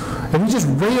people. And we just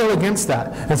rail against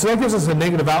that. And so that gives us a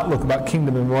negative outlook about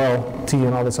kingdom and royalty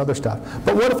and all this other stuff.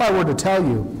 But what if I were to tell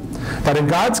you that in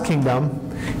God's kingdom,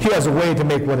 He has a way to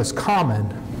make what is common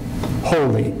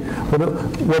holy.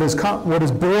 What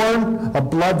is born of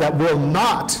blood that will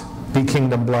not be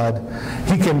kingdom blood,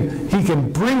 He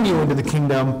can bring you into the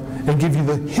kingdom and give you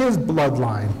His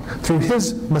bloodline through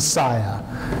His Messiah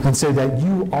and say that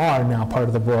you are now part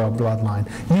of the royal bloodline.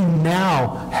 You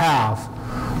now have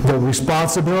the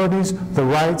responsibilities, the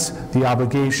rights, the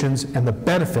obligations, and the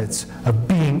benefits of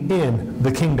being in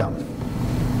the kingdom.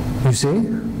 You see?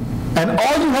 And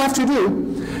all you have to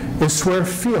do is swear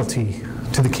fealty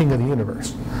to the King of the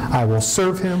universe. I will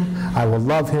serve Him, I will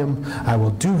love Him, I will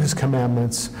do His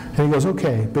commandments. And He goes,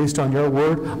 okay, based on your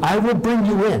word, I will bring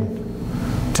you in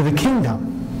to the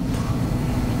kingdom.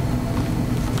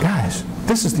 Guys,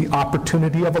 this is the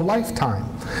opportunity of a lifetime.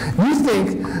 You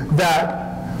think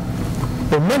that,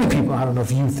 or many people, I don't know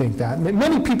if you think that,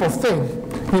 many people think,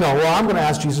 you know, well, I'm going to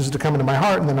ask Jesus to come into my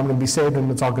heart and then I'm going to be saved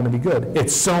and it's all going to be good.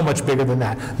 It's so much bigger than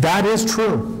that. That is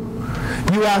true.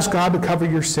 You ask God to cover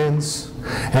your sins,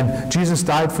 and Jesus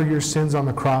died for your sins on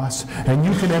the cross, and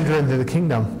you can enter into the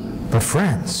kingdom. But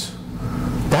friends,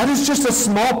 that is just a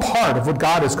small part of what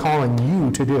God is calling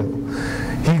you to do.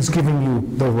 He's giving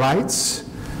you the rights,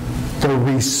 the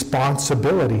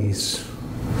responsibilities,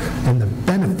 and the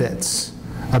benefits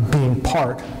of being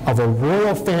part of a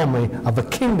royal family, of a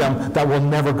kingdom that will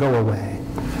never go away.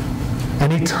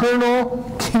 An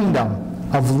eternal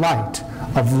kingdom of light,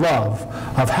 of love,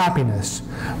 of happiness,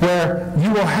 where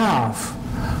you will have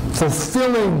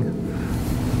fulfilling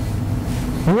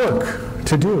work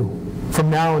to do from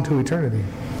now into eternity.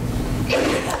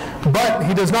 But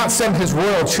He does not send His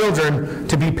royal children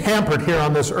to be pampered here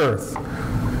on this earth.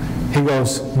 He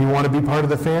goes, you want to be part of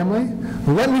the family?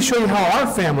 Let me show you how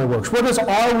our family works. What is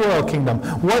our royal kingdom?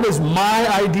 What is my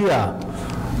idea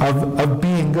of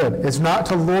being good? It's not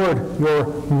to lord your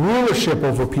rulership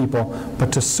over people,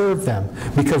 but to serve them.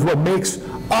 Because what makes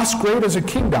us great as a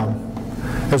kingdom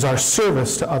is our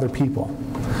service to other people,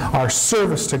 our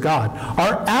service to God,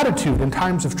 our attitude in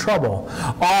times of trouble,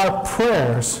 our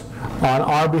prayers on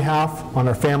our behalf, on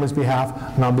our family's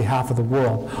behalf, and on behalf of the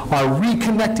world, our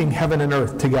reconnecting heaven and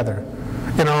earth together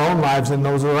in our own lives and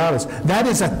those around us. That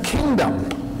is a kingdom.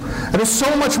 And it's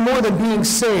so much more than being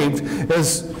saved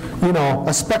as, you know,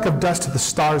 a speck of dust to the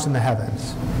stars in the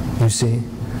heavens, you see.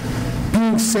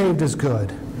 Being saved is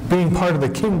good. Being part of the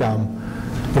kingdom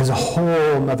is a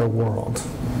whole other world.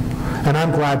 And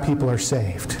I'm glad people are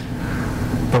saved.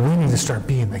 But we need to start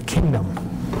being the kingdom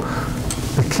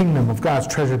of God's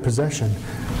treasured possession.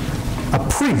 A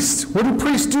priest, what do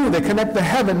priests do? They connect the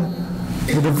heaven,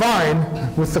 the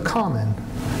divine, with the common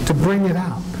to bring it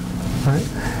out. Right?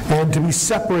 And to be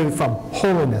separated from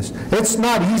holiness. It's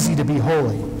not easy to be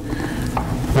holy.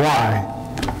 Why?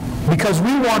 Because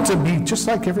we want to be just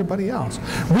like everybody else.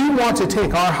 We want to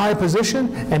take our high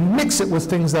position and mix it with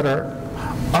things that are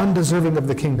undeserving of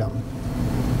the kingdom.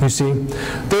 You see,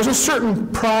 there's a certain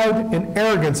pride and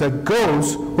arrogance that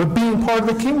goes with being part of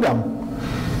the kingdom.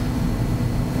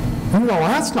 You know, well,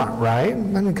 that's not right. I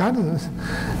mean, God doesn't.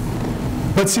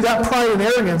 But see, that pride and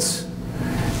arrogance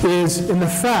is in the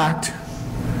fact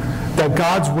that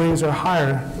God's ways are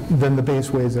higher than the base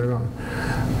ways that are on.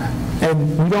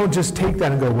 And we don't just take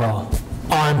that and go, well,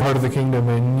 I'm part of the kingdom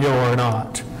and you're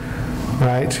not.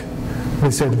 Right? We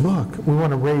said, look, we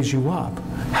want to raise you up.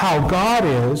 How God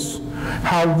is,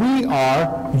 how we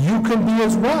are, you can be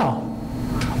as well.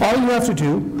 All you have to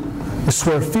do is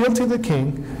swear fealty to the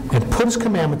King and put His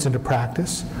commandments into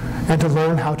practice and to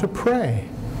learn how to pray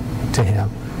to Him.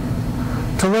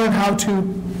 To learn how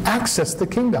to access the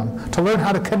kingdom, to learn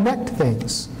how to connect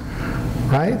things,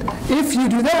 right? If you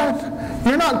do that,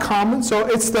 you're not common, so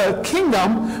it's the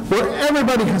kingdom where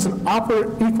everybody has an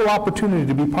equal opportunity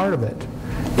to be part of it,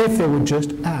 if they would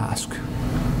just ask.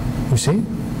 You see?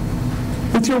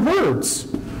 With your words.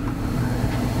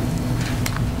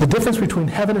 The difference between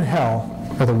heaven and hell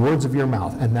are the words of your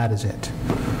mouth, and that is it.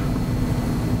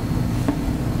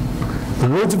 The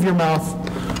words of your mouth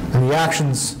and the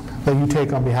actions that you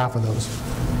take on behalf of those.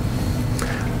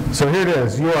 So here it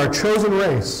is. You are a chosen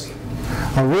race,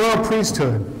 a royal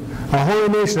priesthood, a holy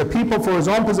nation, a people for his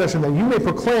own possession, that you may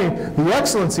proclaim the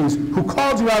excellencies who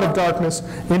called you out of darkness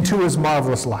into his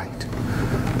marvelous light.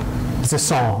 It's a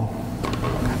song.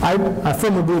 I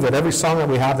firmly believe that every song that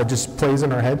we have that just plays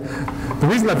in our head, the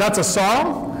reason that that's a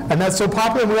song and that's so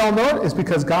popular and we all know it is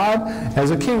because God, as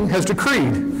a king, has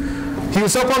decreed. He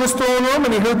was up on his throne room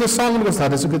and he heard this song and he goes,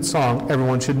 that is a good song.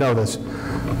 Everyone should know this.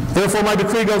 Therefore my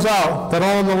decree goes out that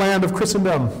all in the land of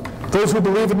Christendom, those who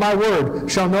believe in my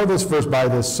word shall know this verse by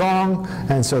this song.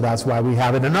 And so that's why we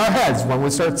have it in our heads when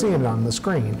we start seeing it on the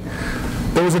screen.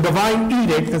 There was a divine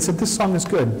edict that said this song is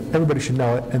good. Everybody should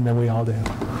know it, and then we all do.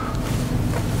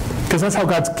 Because that's how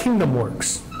God's kingdom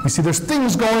works. You see, there's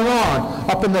things going on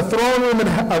up in the throne room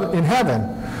in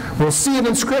heaven. We'll see it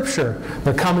in Scripture.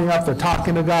 They're coming up, they're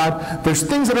talking to God. There's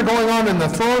things that are going on in the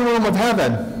throne room of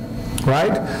heaven,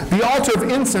 right? The altar of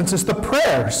incense is the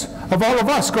prayers of all of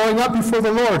us going up before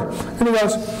the Lord. And he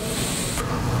goes,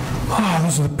 oh,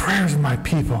 those are the prayers of my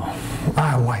people.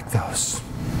 I like those.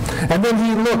 And then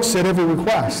he looks at every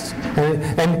request,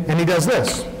 and he does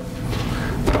this.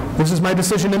 This is my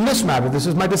decision in this matter. This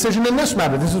is my decision in this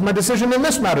matter. This is my decision in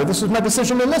this matter. This is my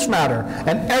decision in this matter.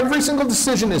 And every single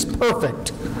decision is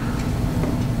perfect.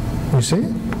 You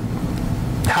see?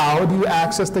 How do you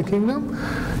access the kingdom?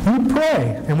 You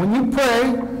pray. And when you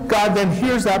pray, God then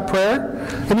hears that prayer,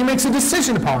 and he makes a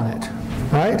decision upon it.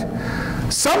 Right?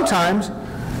 Sometimes,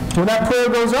 when that prayer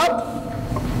goes up,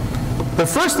 the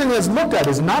first thing that's looked at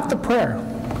is not the prayer.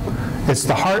 It's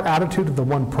the heart attitude of the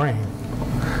one praying.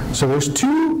 So there's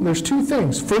two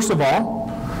things. First of all,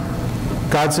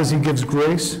 God says he gives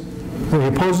grace. He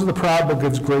opposes the proud but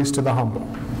gives grace to the humble.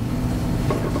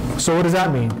 So what does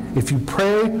that mean? If you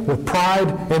pray with pride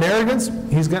and arrogance,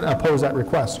 he's going to oppose that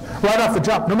request. Right off the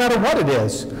jump, no matter what it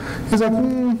is. He's like,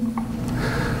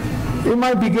 it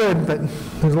might be good, but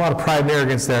there's a lot of pride and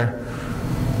arrogance there.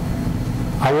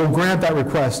 I will grant that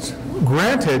request.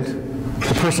 Granted,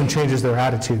 the person changes their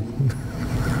attitude.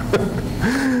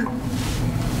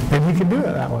 And he can do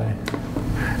it that way.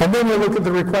 And then you look at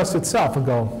the request itself and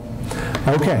go,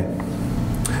 okay,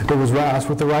 it was asked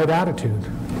with the right attitude.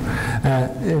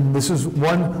 And this is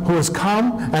one who has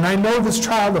come, and I know this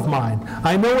child of mine.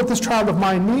 I know what this child of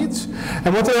mine needs,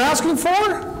 and what they're asking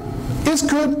for is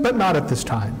good, but not at this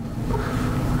time.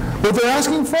 What they're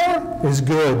asking for is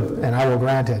good, and I will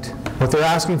grant it. What they're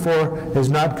asking for is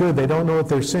not good. They don't know what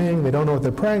they're saying. They don't know what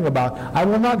they're praying about. I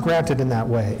will not grant it in that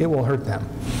way. It will hurt them.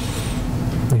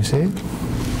 You see?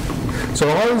 So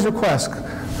all these requests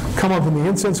come up in the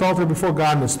incense altar before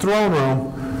God in his throne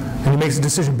room, and he makes a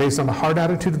decision based on the heart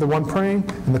attitude of the one praying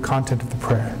and the content of the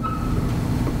prayer.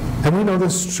 And we know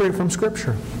this straight from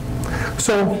Scripture.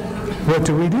 So what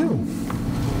do we do?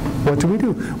 What do we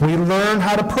do? We learn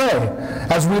how to pray.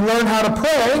 As we learn how to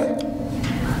pray,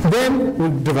 then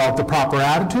we develop the proper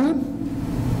attitude,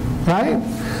 right?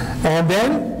 And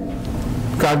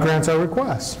then God grants our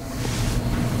requests.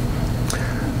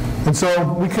 And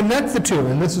so we connect the two,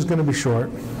 and this is going to be short.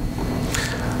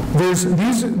 These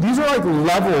are like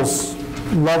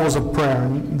levels of prayer,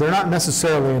 and they're not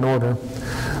necessarily in order.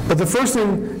 But the first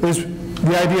thing is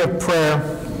the idea of prayer,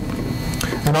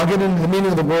 and I'll get into the meaning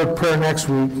of the word prayer next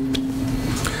week.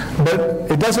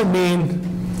 But it doesn't mean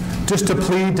just to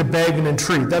plead, to beg, and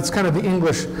entreat. That's kind of the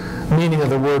English meaning of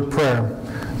the word prayer.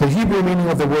 The Hebrew meaning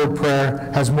of the word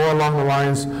prayer has more along the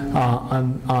lines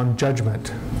on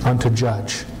judgment, on to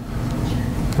judge.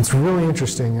 It's really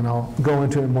interesting, and I'll go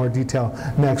into it in more detail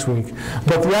next week.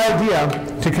 But the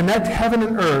idea to connect heaven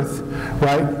and earth,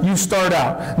 right, you start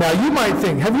out. Now, you might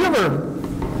think, have you ever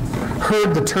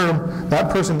heard the term, that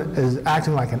person is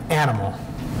acting like an animal?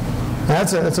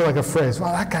 That's like a phrase.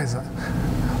 Well, that guy's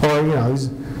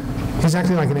he's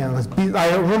acting like an animal.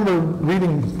 I remember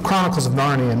reading Chronicles of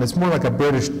Narnia, and it's more like a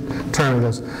British term. It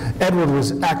goes, Edward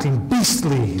was acting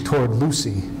beastly toward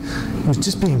Lucy. He was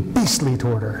just being beastly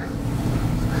toward her.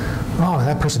 Oh,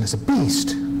 that person is a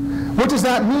beast. What does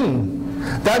that mean?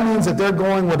 That means that they're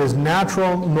going what is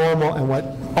natural, normal, and what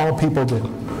all people do.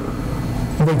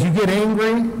 Like you get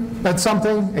angry at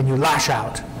something and you lash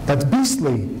out. That's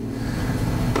beastly.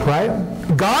 Right?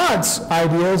 God's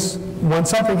idea is when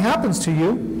something happens to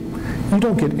you, you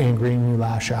don't get angry and you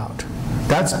lash out.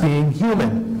 That's being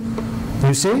human.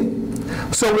 You see?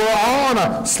 So we're all on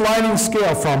a sliding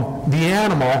scale from the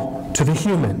animal to the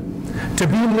human. To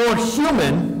be more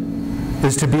human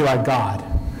is to be like God.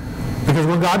 Because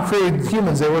when God created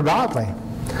humans, they were godly.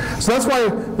 So that's why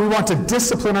we want to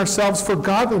discipline ourselves for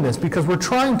godliness, because we're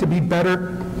trying to be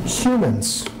better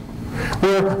humans.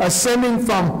 We're ascending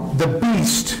from the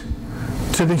beast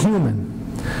to the human.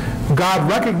 God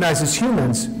recognizes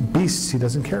humans, beasts he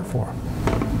doesn't care for.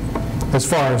 As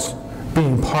far as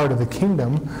being part of the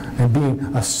kingdom and being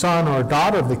a son or a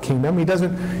daughter of the kingdom, he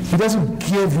doesn't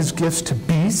give his gifts to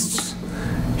beasts.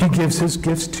 He gives his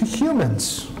gifts to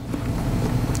humans.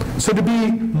 So to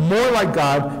be more like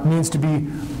God means to be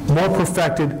more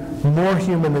perfected, more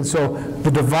human, and so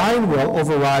the divine will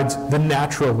overrides the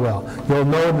natural will. You'll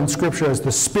know it in Scripture as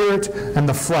the spirit and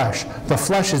the flesh. The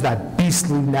flesh is that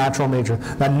beastly natural nature,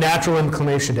 that natural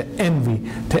inclination to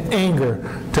envy, to anger,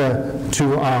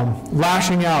 to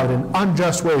lashing out in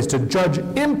unjust ways, to judge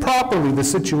improperly the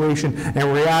situation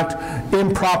and react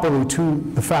improperly to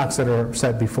the facts that are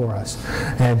set before us.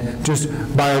 And just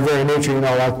by our very nature,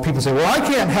 like people say, well, I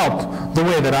can't help the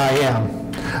way that I am.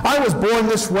 I was born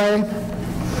this way.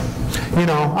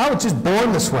 I was just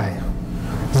born this way.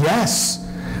 Yes,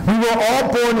 we were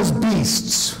all born as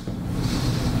beasts.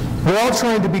 We're all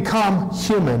trying to become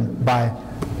human by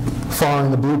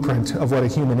following the blueprint of what a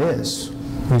human is,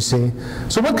 you see.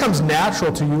 So what comes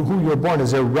natural to you, who you're born,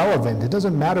 is irrelevant. It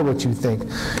doesn't matter what you think.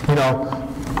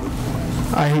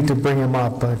 I hate to bring him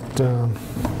up, but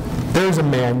there's a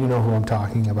man, you know who I'm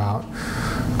talking about,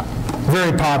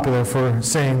 very popular for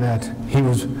saying that he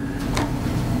was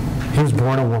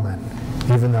born a woman,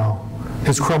 even though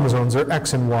his chromosomes are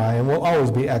X and Y and will always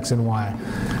be X and Y.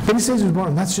 But he says he was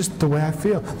born, that's just the way I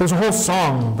feel. There's a whole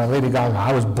song by Lady Gaga,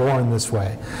 I was born this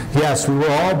way. Yes, we were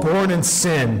all born in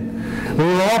sin. We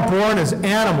were all born as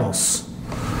animals.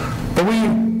 But we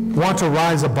want to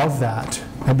rise above that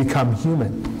and become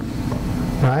human.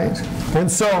 Right?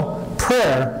 And so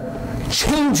prayer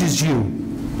changes you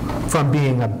from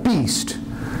being a beast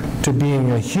to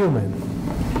being a human.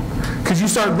 Because you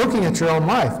start looking at your own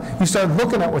life. You start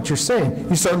looking at what you're saying.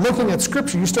 You start looking at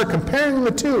Scripture. You start comparing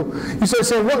the two. You start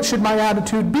saying, what should my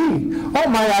attitude be? Oh,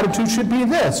 my attitude should be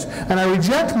this. And I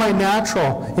reject my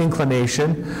natural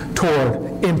inclination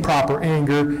toward improper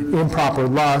anger, improper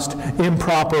lust,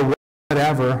 improper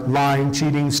whatever, lying,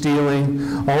 cheating,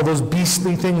 stealing, all those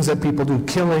beastly things that people do,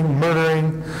 killing,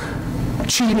 murdering,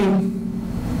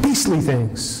 cheating, beastly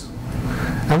things.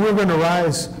 And we're going to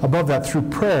rise above that through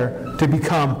prayer to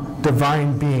become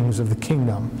divine beings of the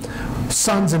kingdom.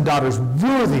 Sons and daughters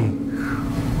worthy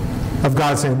of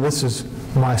God, saying, this is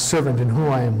my servant in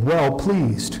whom I am well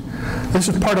pleased. This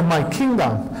is part of my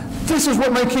kingdom. This is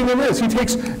what my kingdom is. He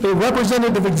takes a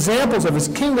representative examples of his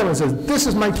kingdom and says, this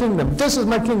is my kingdom, this is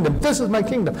my kingdom, this is my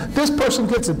kingdom. This person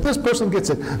gets it, this person gets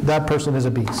it. That person is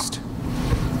a beast.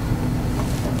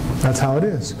 That's how it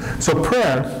is. So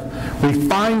prayer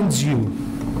refines you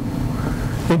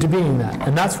into being that.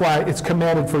 And that's why it's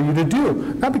commanded for you to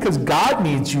do. Not because God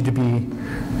needs you to be,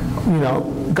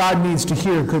 God needs to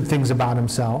hear good things about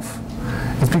himself.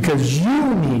 It's because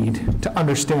you need to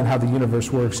understand how the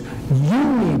universe works.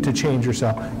 You need to change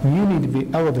yourself. You need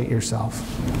to elevate yourself.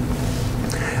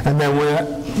 And then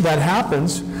when that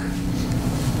happens,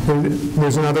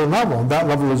 there's another level. That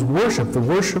level is worship. The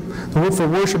word for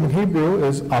worship in Hebrew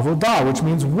is avodah, which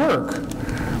means work.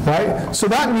 Right? So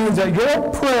that means that your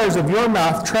prayers of your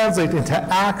mouth translate into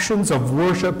actions of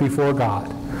worship before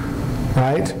God.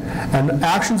 Right? And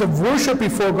actions of worship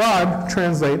before God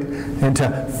translate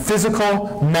into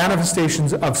physical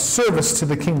manifestations of service to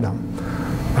the kingdom.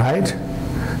 Right?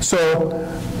 So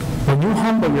when you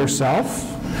humble yourself,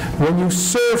 when you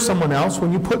serve someone else,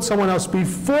 when you put someone else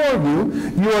before you,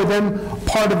 you are then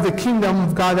part of the kingdom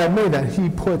of God that made that. He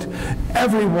put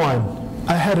everyone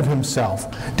ahead of himself,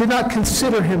 did not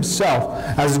consider himself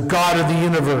as God of the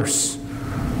universe,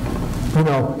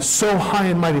 so high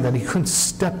and mighty that he couldn't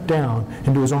step down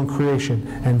into his own creation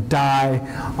and die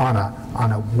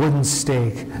on a wooden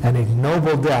stake, an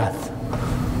ignoble death.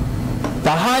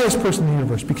 The highest person in the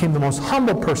universe became the most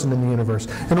humble person in the universe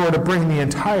in order to bring the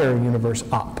entire universe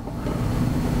up,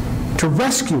 to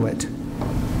rescue it,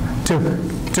 to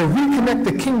reconnect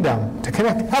the kingdom, to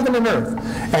connect heaven and earth.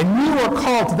 And you are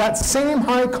called to that same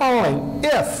high calling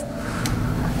if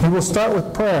you will start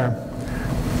with prayer.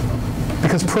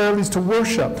 Because prayer leads to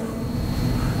worship.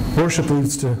 Worship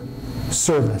leads to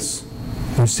service,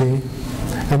 you see.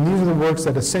 And these are the works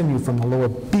that ascend you from the lower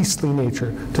beastly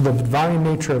nature to the divine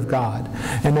nature of God.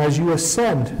 And as you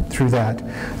ascend through that,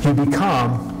 you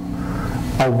become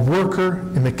a worker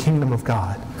in the kingdom of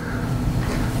God.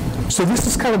 So this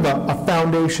is kind of a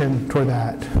foundation toward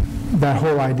that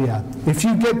whole idea. If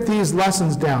you get these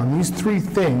lessons down, these three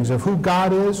things of who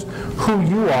God is, who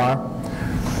you are,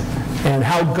 and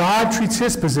how God treats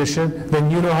his position,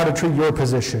 then you know how to treat your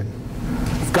position.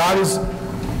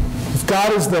 If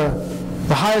God is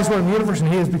the highest one in the universe and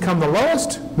he has become the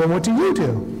lowest, then what do?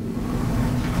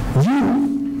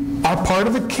 You are part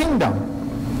of the kingdom.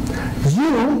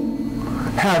 You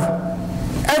have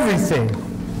everything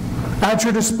at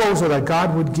your disposal that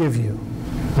God would give you,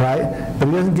 right? But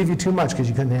he doesn't give you too much because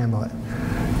you couldn't handle it.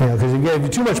 Because he gave you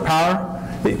too much power.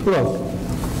 Look,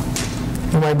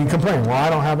 you might be complaining, well, I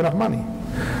don't have enough money.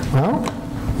 Well,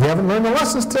 you haven't learned the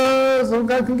lessons so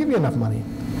God can give you enough money.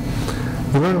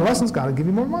 You learn the lessons, God will give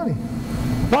you more money.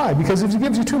 Why? Because if he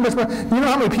gives you too much money, you know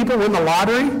how many people win the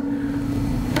lottery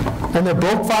and they're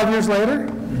broke 5 years later?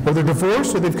 Or they're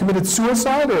divorced, or they've committed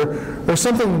suicide, or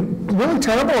something really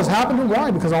terrible has happened to them.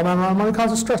 Why? Because all that amount of money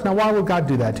causes stress. Now, why would God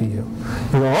do that to you?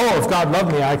 You go, oh, if God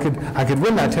loved me, I could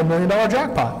win that $10 million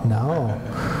jackpot. No.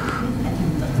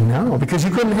 No, because you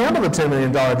couldn't handle the $10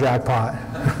 million jackpot.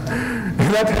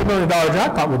 That $10 million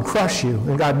jackpot would crush you,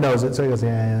 and God knows it. So he goes,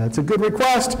 yeah, that's a good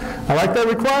request. I like that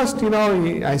request.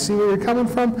 I see where you're coming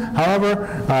from. However,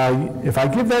 if I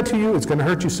give that to you, it's going to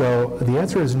hurt you. So the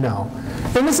answer is no.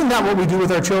 And isn't that what we do with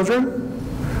our children?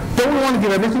 Don't we want to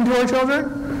give everything to our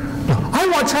children? No. I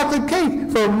want chocolate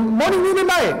cake for morning, noon, and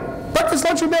night. Breakfast,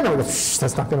 lunch, and dinner.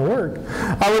 That's not going to work.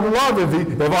 I would love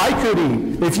if I could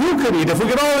eat, if you could eat, if we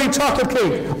could all eat chocolate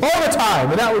cake all the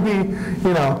time, and that would be,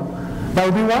 that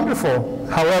would be wonderful.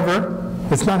 However,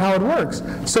 it's not how it works.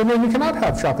 So then you cannot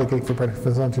have chocolate cake for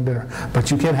breakfast, lunch, and dinner. But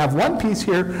you can have one piece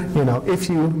here, if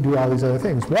you do all these other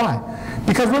things. Why?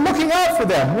 Because we're looking out for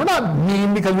them. We're not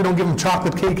mean because we don't give them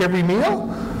chocolate cake every meal.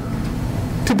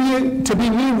 To be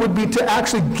mean would be to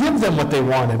actually give them what they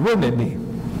wanted, wouldn't it be?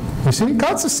 You see,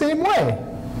 God's the same way.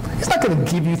 He's not going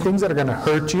to give you things that are going to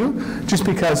hurt you just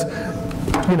because,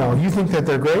 you think that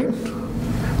they're great.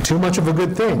 Too much of a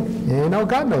good thing.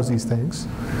 God knows these things.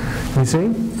 You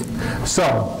see?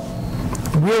 So,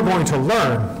 we're going to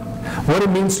learn what it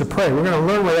means to pray. We're going to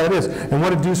learn what that is and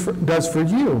what it does for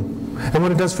you and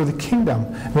what it does for the kingdom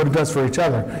and what it does for each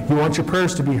other. You want your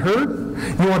prayers to be heard?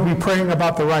 You want to be praying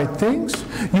about the right things?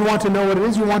 You want to know what it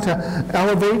is? You want to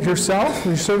elevate yourself,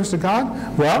 your service to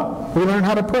God? Well, we learn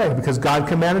how to pray because God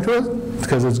commanded to us,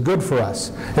 because it's good for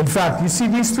us. In fact, you see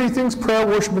these three things, prayer,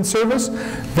 worship, and service?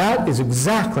 That is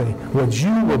exactly what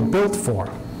you were built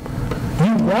for.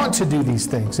 You want to do these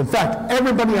things. In fact,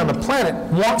 everybody on the planet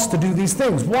wants to do these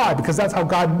things. Why? Because that's how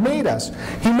God made us.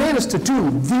 He made us to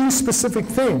do these specific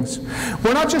things.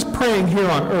 We're not just praying here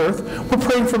on earth, we're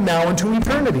praying from now into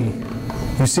eternity.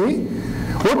 You see?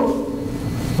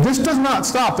 This does not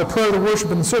stop. The prayer, the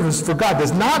worship, and the service for God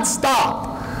does not stop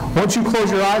once you close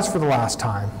your eyes for the last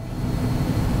time.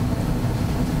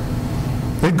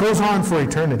 It goes on for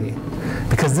eternity.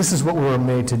 Because this is what we were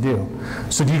made to do.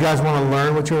 So do you guys want to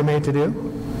learn what you were made to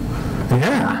do?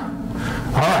 Yeah.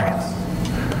 All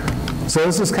right. So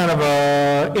this is kind of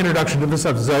an introduction to the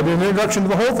subject. So I did an introduction to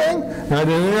the whole thing, and I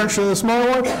did an introduction to the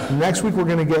smaller one. Next week we're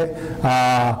going to get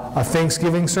a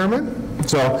Thanksgiving sermon.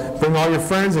 So bring all your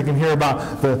friends. They can hear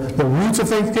about the roots of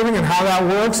Thanksgiving and how that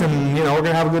works, and we're going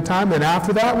to have a good time. And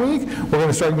after that week, we're going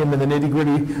to start getting into the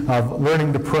nitty-gritty of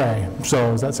learning to pray.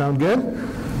 So does that sound good?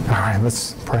 All right,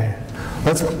 let's pray.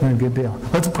 Good deal.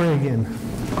 Let's pray again.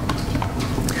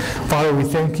 Father, we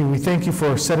thank you. We thank you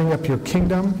for setting up your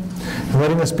kingdom and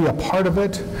letting us be a part of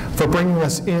it, for bringing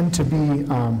us in to be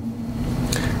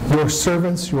your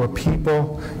servants, your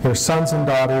people, your sons and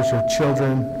daughters, your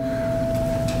children,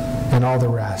 and all the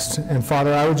rest. And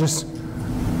Father, I would just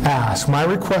ask, my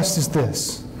request is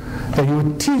this, that you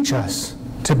would teach us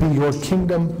to be your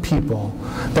kingdom people,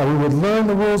 that we would learn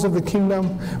the rules of the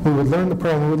kingdom, we would learn the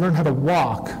prayer, and we would learn how to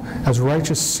walk as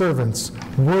righteous servants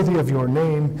worthy of your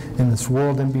name in this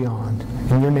world and beyond.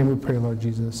 In your name we pray, Lord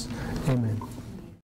Jesus. Amen.